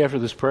shortly after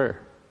this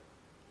prayer?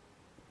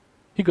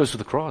 He goes to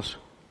the cross.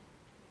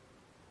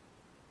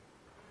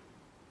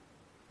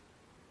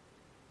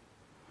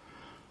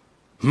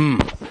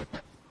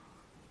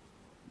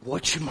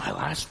 What should my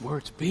last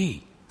words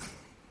be?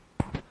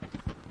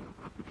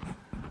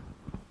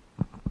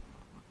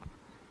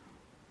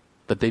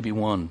 That they be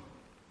one,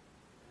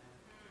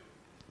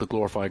 to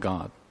glorify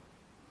God.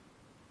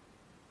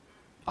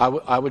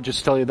 I would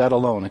just tell you that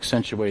alone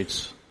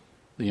accentuates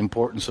the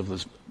importance of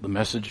the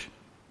message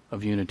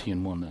of unity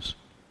and oneness.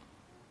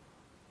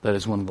 That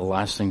is one of the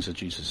last things that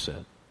Jesus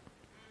said.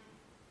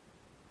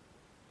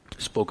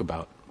 Spoke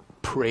about,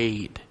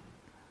 prayed.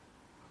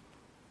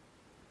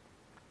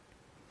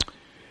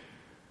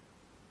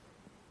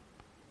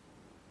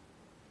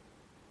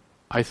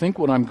 I think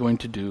what I'm going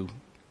to do,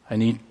 I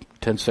need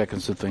 10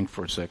 seconds to think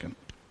for a second.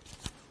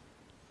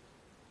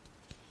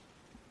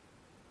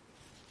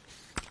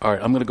 All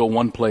right, I'm going to go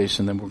one place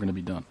and then we're going to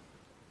be done.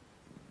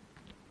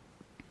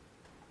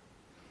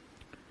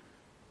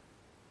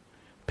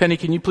 Penny,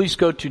 can you please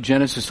go to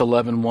Genesis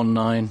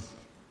 11:1-9?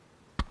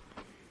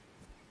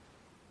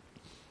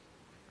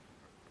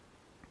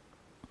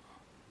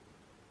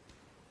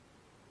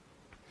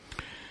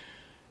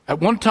 At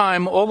one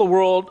time, all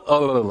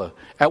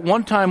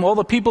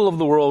the people of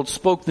the world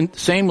spoke the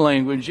same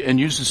language and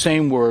used the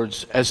same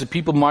words. As the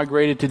people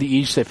migrated to the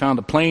east, they found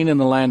a plain in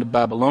the land of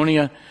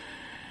Babylonia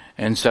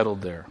and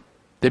settled there.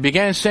 They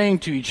began saying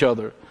to each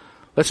other,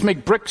 "Let's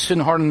make bricks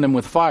and harden them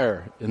with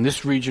fire." In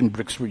this region,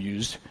 bricks were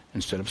used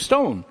instead of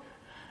stone,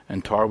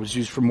 and tar was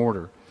used for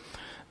mortar.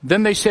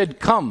 Then they said,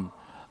 "Come,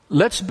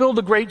 let's build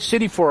a great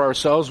city for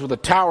ourselves with a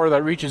tower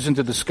that reaches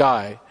into the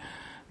sky.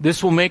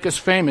 This will make us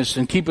famous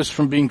and keep us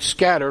from being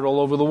scattered all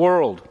over the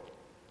world."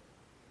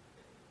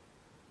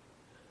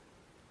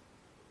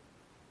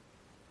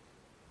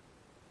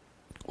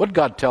 What did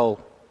God tell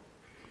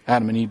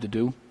Adam and Eve to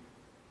do?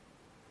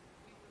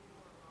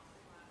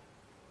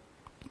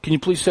 Can you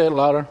please say it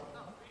louder?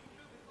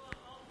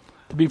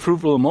 To be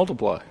fruitful and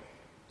multiply.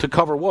 To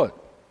cover what?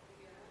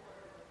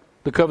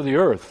 To cover the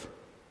earth.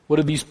 What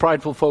do these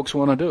prideful folks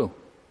want to do?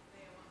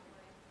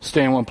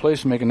 Stay in one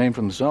place and make a name for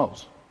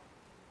themselves.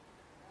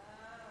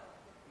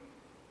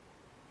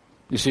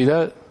 You see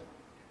that?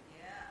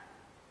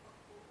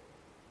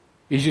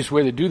 Easiest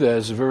way to do that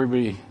is if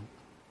everybody,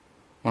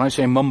 when I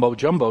say mumbo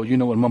jumbo, you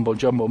know what mumbo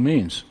jumbo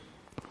means.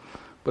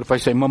 But if I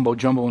say mumbo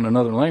jumbo in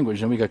another language,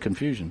 then we got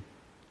confusion.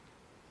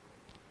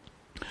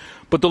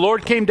 But the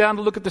Lord came down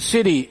to look at the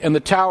city and the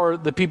tower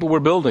the people were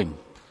building.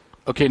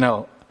 Okay,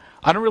 now,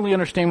 I don't really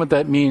understand what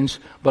that means,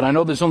 but I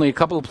know there's only a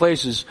couple of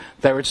places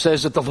that it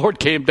says that the Lord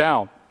came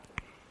down.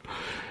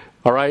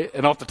 All right?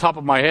 And off the top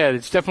of my head,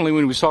 it's definitely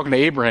when he was talking to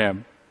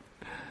Abraham.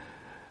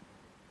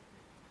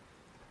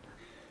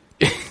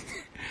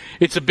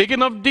 It's a big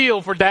enough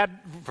deal for dad.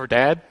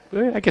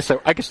 I guess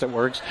that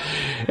works.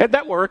 And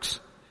that works.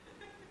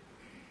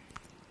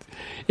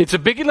 It's a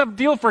big enough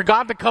deal for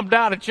God to come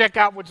down and check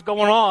out what's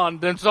going on,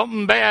 then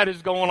something bad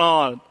is going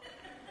on.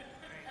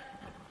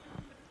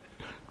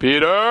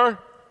 Peter?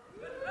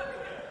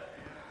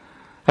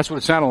 That's what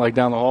it sounded like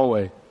down the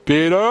hallway.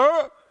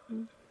 Peter?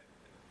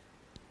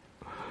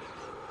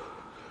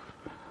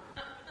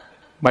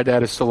 My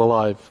dad is still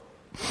alive.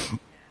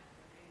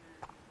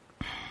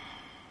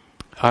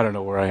 I don't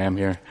know where I am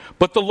here.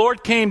 But the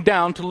Lord came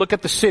down to look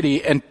at the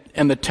city and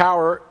the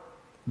tower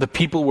the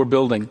people were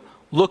building.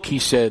 Look, he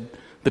said,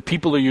 the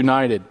people are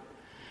united.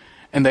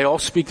 And they all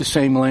speak the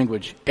same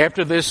language.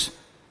 After this,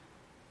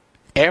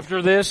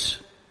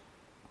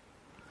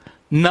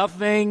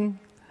 nothing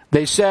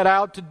they set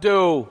out to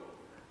do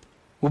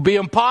will be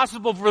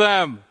impossible for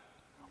them.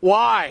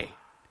 Why?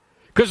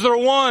 Because they're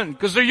one,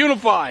 because they're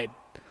unified.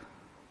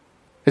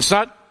 It's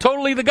not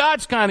totally the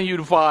God's kind of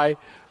unify,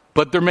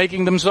 but they're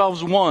making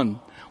themselves one.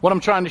 What I'm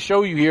trying to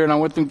show you here,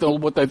 and what I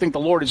think the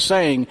Lord is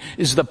saying,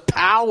 is the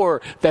power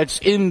that's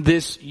in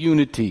this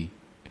unity.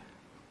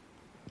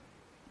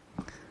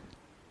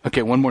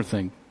 Okay, one more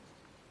thing.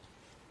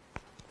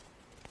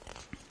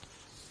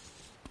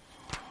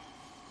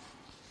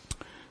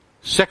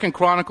 Second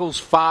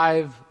Chronicles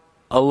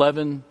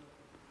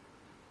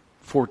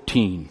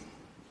 5:11-14.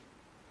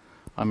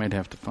 I might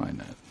have to find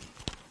that.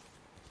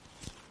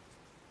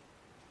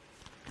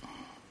 Oh,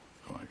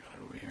 I got it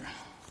over here.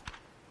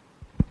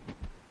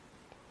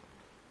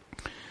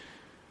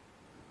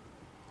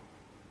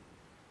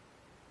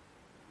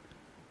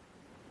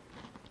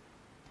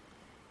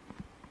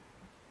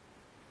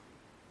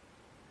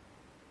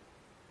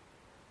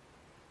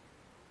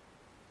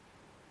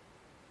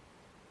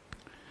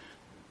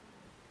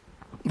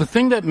 The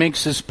thing that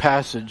makes this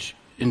passage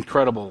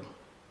incredible,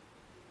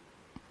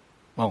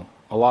 well,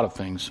 a lot of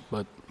things,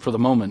 but for the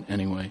moment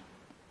anyway,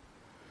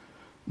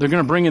 they're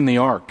going to bring in the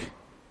ark.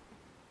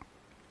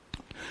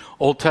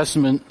 Old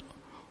Testament,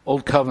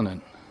 Old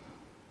Covenant.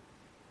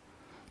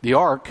 The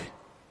ark,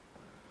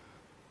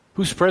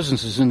 whose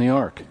presence is in the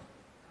ark?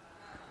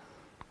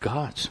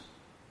 God's.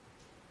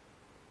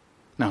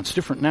 Now, it's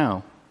different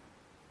now.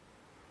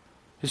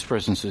 His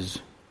presence is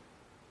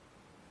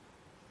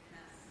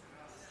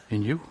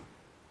in you.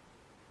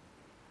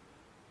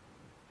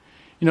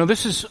 You know,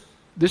 this is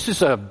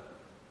a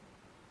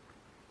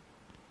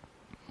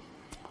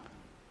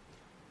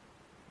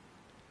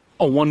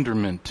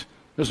wonderment.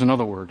 There's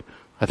another word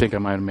I think I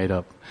might have made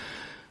up.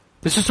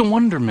 This is a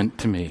wonderment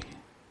to me.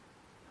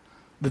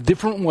 The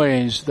different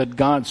ways that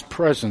God's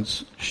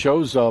presence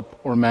shows up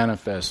or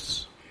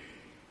manifests.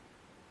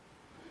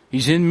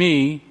 He's in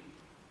me,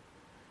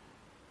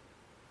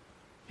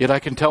 yet I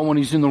can tell when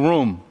he's in the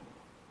room.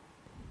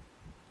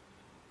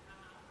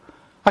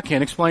 I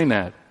can't explain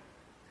that.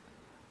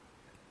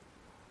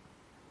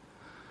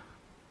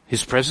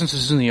 His presence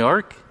is in the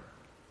ark?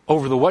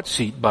 Over the what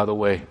seat, by the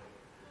way?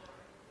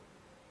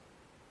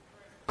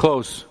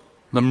 Close.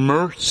 The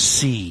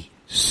mercy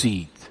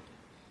seat.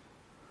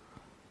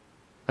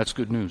 That's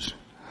good news.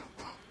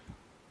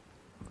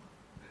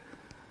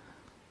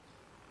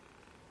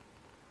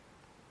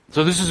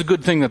 So this is a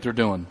good thing that they're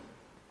doing.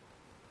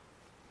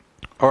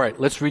 All right,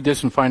 let's read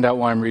this and find out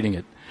why I'm reading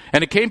it.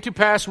 And it came to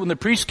pass when the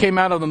priests came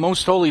out of the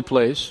most holy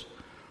place,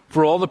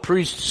 for all the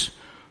priests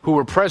who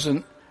were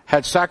present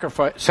had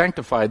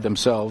sanctified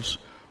themselves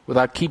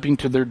without keeping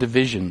to their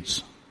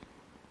divisions.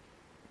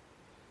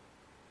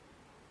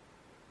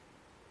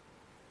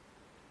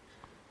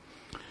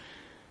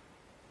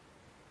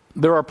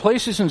 There are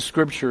places in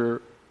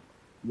Scripture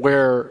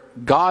where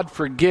God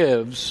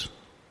forgives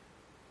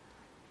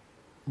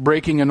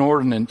breaking an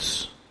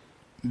ordinance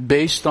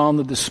based on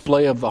the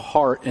display of the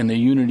heart and the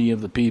unity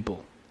of the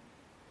people.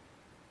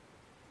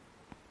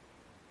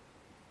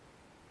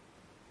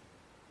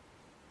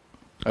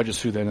 I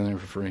just threw that in there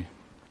for free.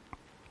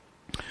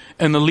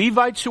 And the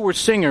Levites who were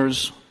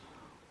singers,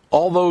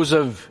 all those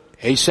of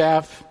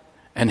Asaph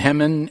and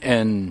Heman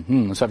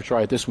and, let's have a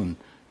try at this one,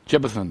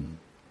 Jeduthun,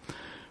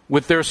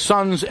 with their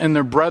sons and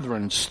their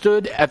brethren,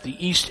 stood at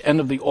the east end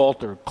of the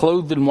altar,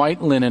 clothed in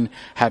white linen,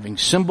 having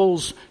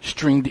cymbals,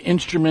 stringed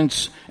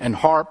instruments, and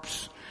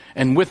harps,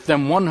 and with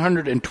them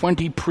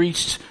 120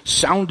 priests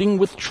sounding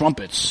with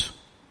trumpets.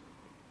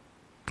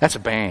 That's a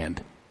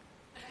band.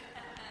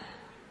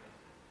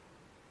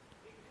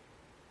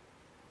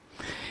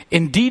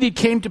 Indeed, it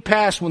came to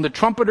pass when the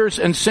trumpeters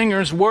and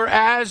singers were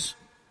as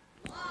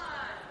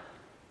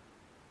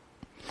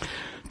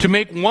to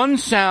make one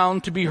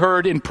sound to be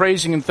heard in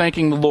praising and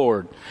thanking the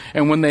Lord.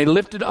 And when they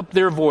lifted up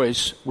their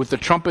voice with the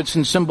trumpets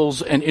and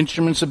cymbals and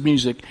instruments of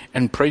music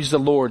and praised the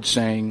Lord,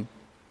 saying,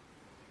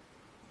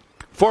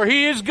 For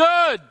he is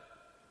good,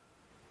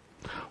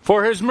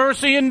 for his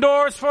mercy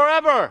endures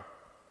forever.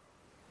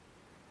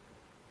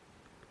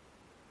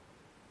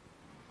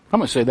 I'm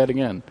going to say that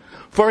again.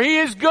 For he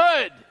is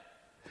good,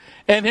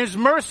 and his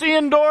mercy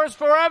endures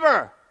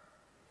forever.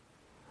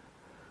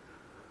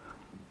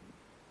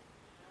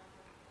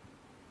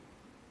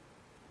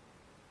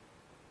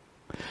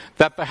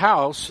 That the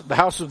house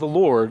of the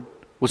Lord,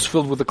 was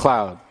filled with a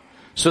cloud,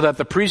 so that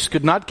the priests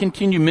could not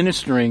continue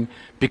ministering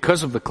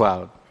because of the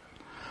cloud.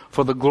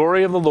 For the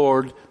glory of the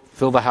Lord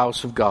filled the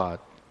house of God.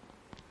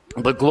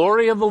 The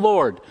glory of the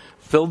Lord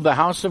filled the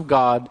house of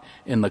God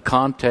in the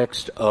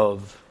context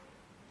of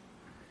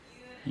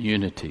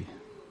unity.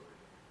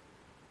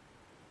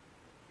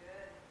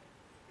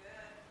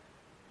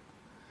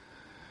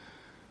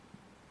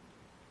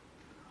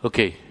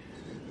 Okay.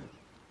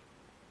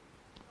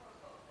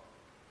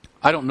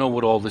 I don't know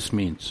what all this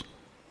means.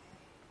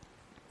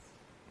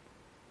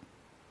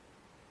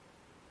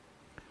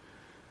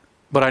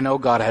 But I know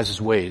God has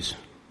his ways.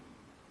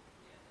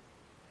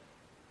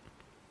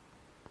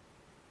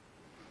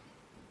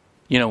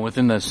 You know,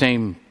 within the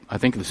same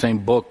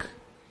book,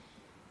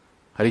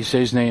 how do you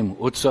say his name?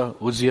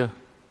 Uzzia,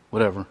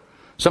 whatever.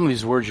 Some of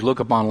these words you look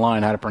up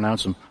online, how to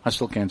pronounce them. I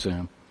still can't say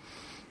them.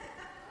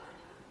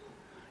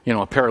 You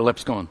know, a pair of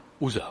lips going,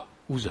 Uzzah,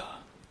 Uzzah.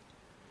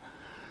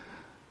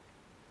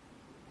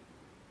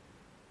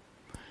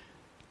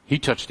 He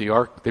touched the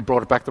ark. They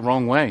brought it back the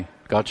wrong way.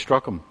 God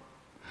struck him.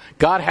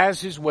 God has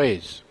his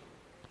ways.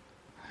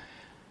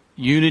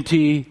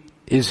 Unity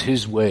is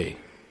his way.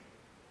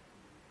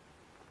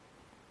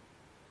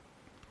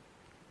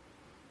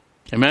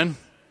 Amen? Amen.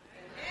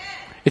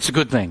 It's a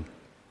good thing.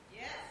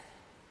 Yes.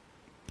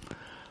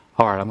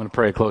 All right, I'm going to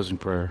pray a closing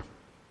prayer.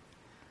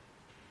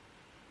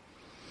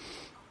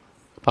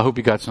 I hope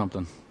you got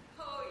something.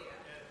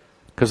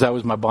 Because that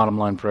was my bottom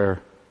line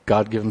prayer.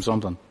 God, give him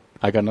something.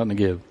 I got nothing to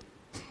give.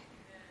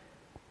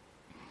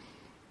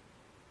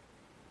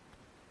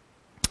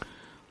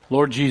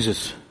 Lord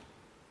Jesus,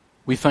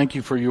 we thank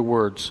you for your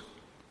words.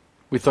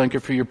 We thank you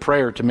for your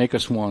prayer to make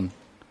us one.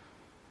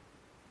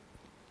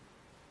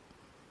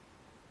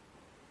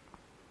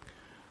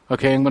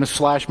 Okay, I'm going to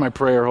slash my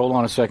prayer. Hold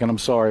on a second. I'm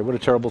sorry. What a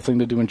terrible thing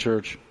to do in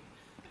church.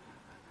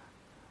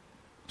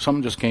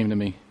 Something just came to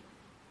me.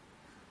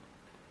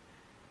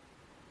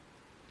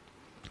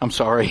 I'm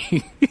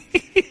sorry.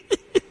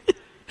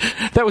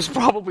 That was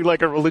probably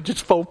like a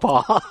religious faux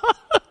pas.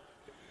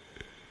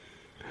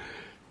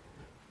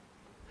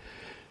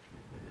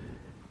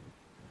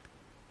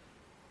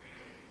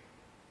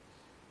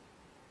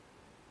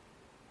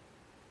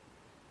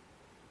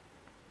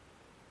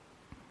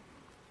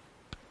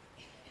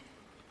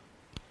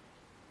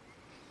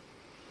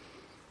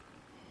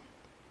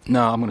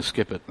 No, I'm going to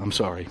skip it. I'm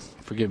sorry.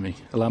 Forgive me.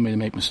 Allow me to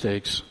make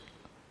mistakes.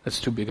 That's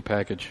too big a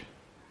package.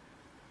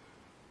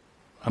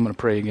 I'm going to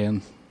pray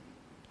again.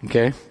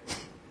 Okay?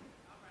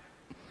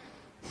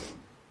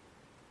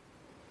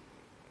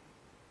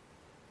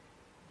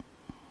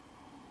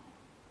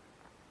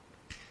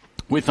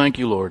 We thank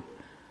you, Lord,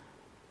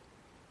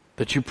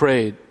 that you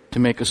prayed to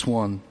make us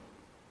one.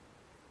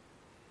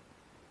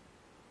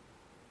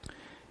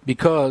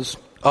 Because,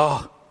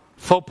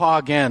 Faux pas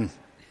again.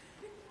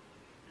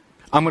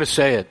 I'm going to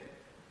say it.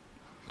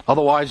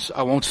 Otherwise,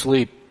 I won't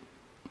sleep.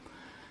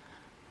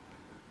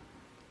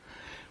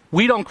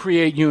 We don't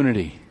create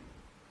unity.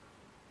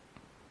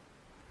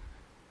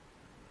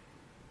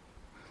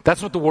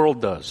 That's what the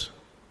world does.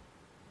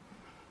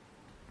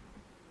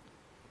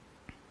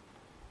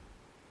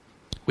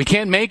 We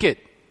can't make it.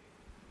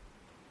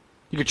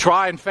 You could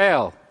try and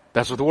fail.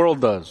 That's what the world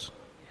does.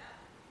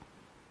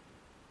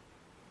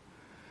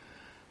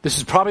 This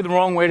is probably the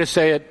wrong way to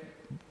say it,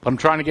 but I'm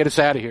trying to get us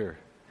out of here.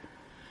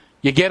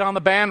 You get on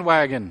the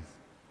bandwagon.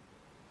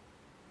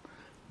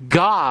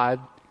 God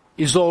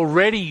is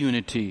already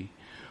unity.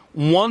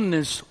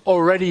 Oneness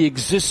already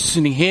exists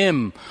in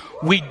Him.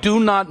 We do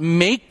not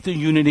make the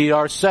unity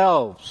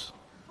ourselves.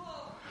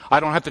 I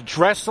don't have to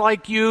dress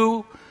like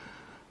you.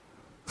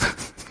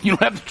 You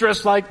don't have to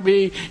dress like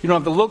me. You don't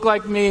have to look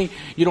like me.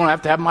 You don't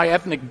have to have my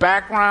ethnic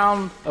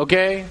background,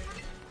 okay?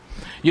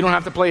 You don't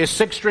have to play a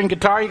 6-string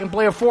guitar. You can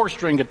play a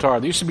 4-string guitar.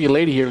 There used to be a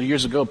lady here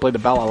years ago who played the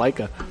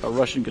balalaika, a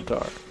Russian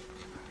guitar.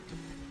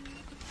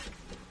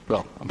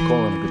 Well, I'm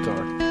calling it a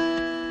guitar.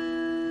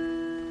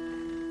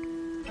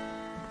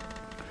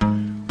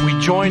 We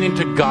join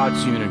into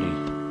God's unity.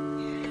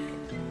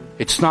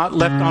 It's not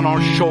left on our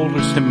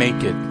shoulders to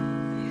make it.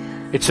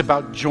 It's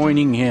about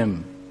joining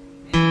Him.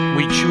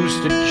 We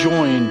choose to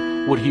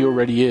join what He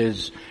already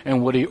is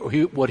and what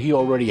He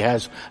already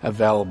has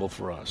available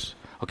for us.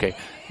 Okay,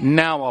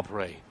 now I'll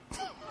pray.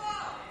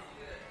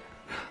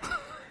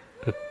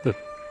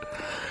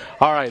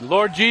 All right,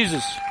 Lord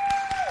Jesus,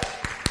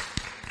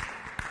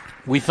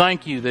 we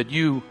thank You that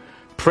You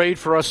prayed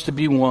for us to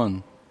be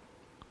one.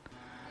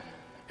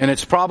 And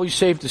it's probably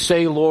safe to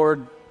say,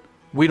 Lord,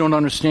 we don't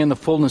understand the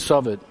fullness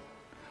of it,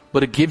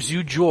 but it gives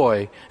You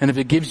joy. And if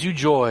it gives You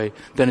joy,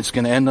 then it's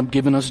going to end up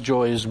giving us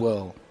joy as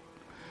well.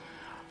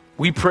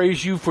 We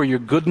praise You for Your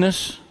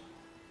goodness,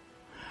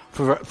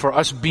 for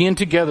us being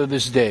together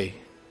this day,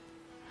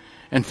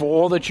 and for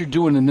all that You're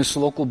doing in this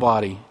local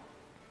body.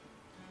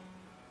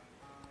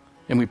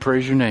 And we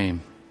praise Your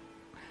name.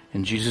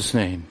 In Jesus'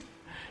 name,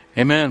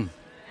 amen.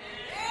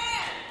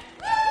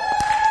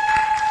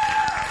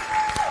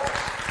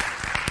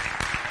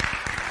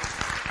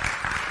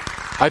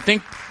 I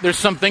think there's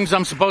some things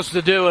I'm supposed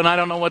to do, and I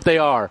don't know what they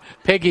are.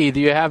 Peggy, do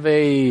you have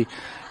a...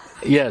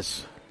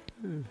 Yes.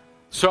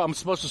 So I'm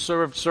supposed to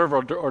serve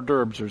hors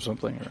d'oeuvres or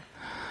something.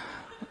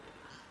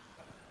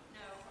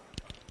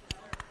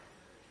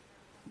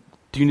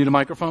 Do you need a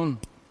microphone?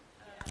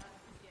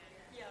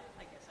 Yeah,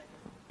 I guess I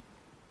do.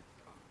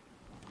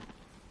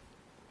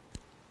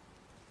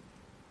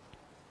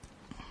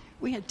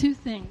 We had two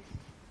things.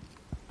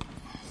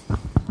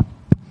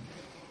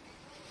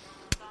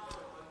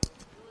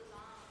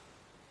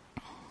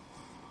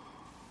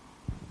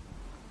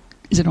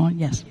 Is it on?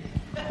 Yes.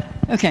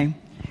 Okay.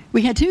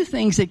 We had two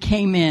things that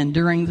came in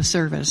during the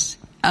service.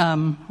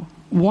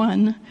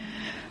 One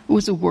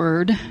was a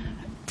word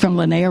from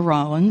Linnea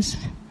Rollins.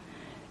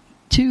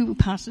 Two,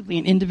 possibly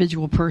an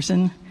individual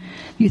person.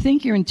 You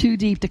think you're in too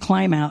deep to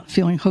climb out,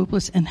 feeling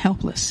hopeless and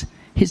helpless.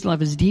 His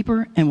love is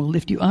deeper and will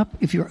lift you up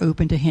if you're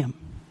open to Him.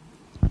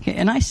 Okay,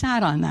 and I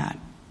sat on that.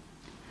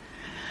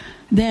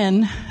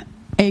 Then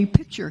a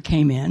picture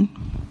came in,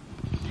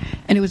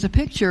 and it was a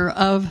picture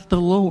of the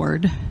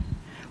Lord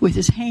with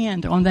His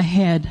hand on the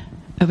head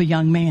of a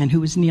young man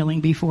who was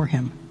kneeling before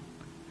Him.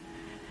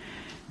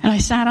 And I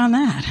sat on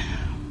that.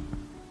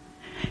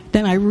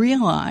 Then I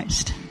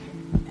realized,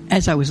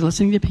 as I was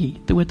listening to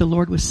Pete, that what the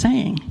Lord was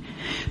saying,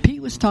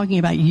 Pete was talking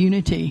about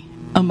unity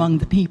among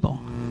the people.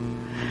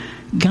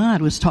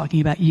 God was talking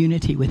about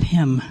unity with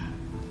Him.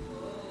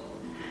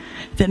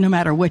 That no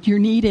matter what your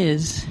need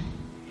is,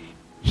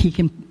 He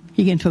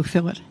can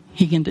fulfill it.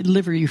 He can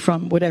deliver you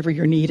from whatever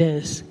your need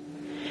is.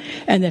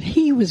 And that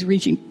He was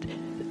reaching,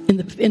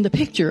 in the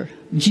picture,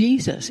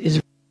 Jesus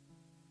is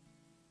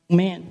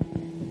man.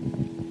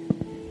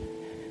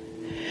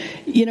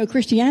 You know,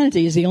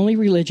 Christianity is the only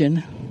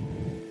religion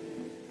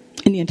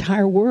in the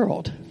entire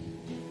world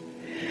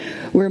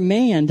where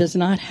man does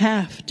not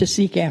have to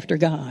seek after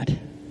God.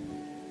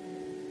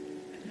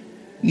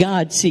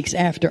 God seeks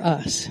after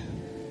us.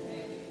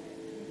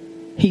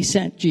 He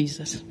sent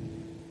Jesus.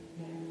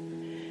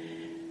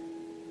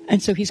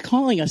 And so He's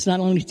calling us not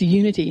only to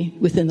unity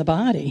within the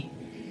body,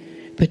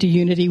 but to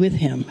unity with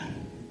Him.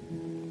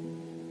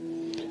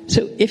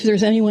 So if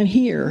there's anyone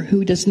here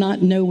who does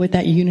not know what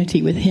that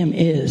unity with Him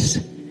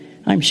is,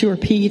 I'm sure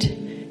Pete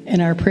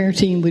and our prayer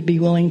team would be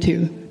willing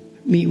to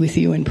meet with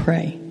you and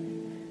pray.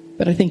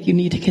 But I think you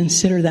need to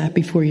consider that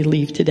before you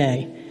leave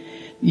today.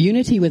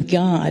 Unity with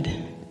God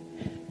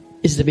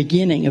is the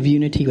beginning of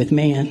unity with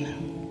man.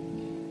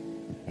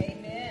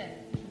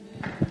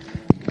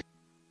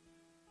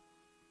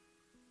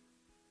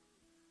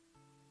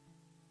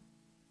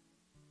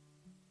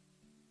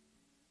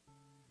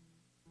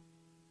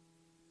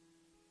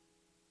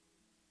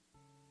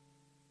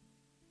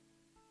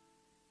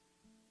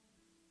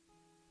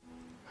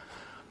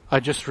 I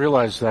just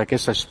realized that I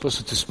guess I'm supposed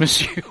to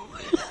dismiss you.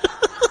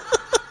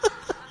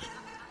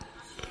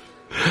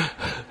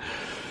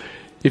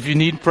 If you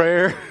need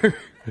prayer,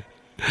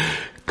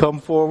 come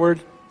forward.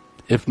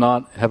 If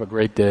not, have a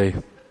great day.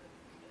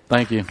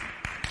 Thank you.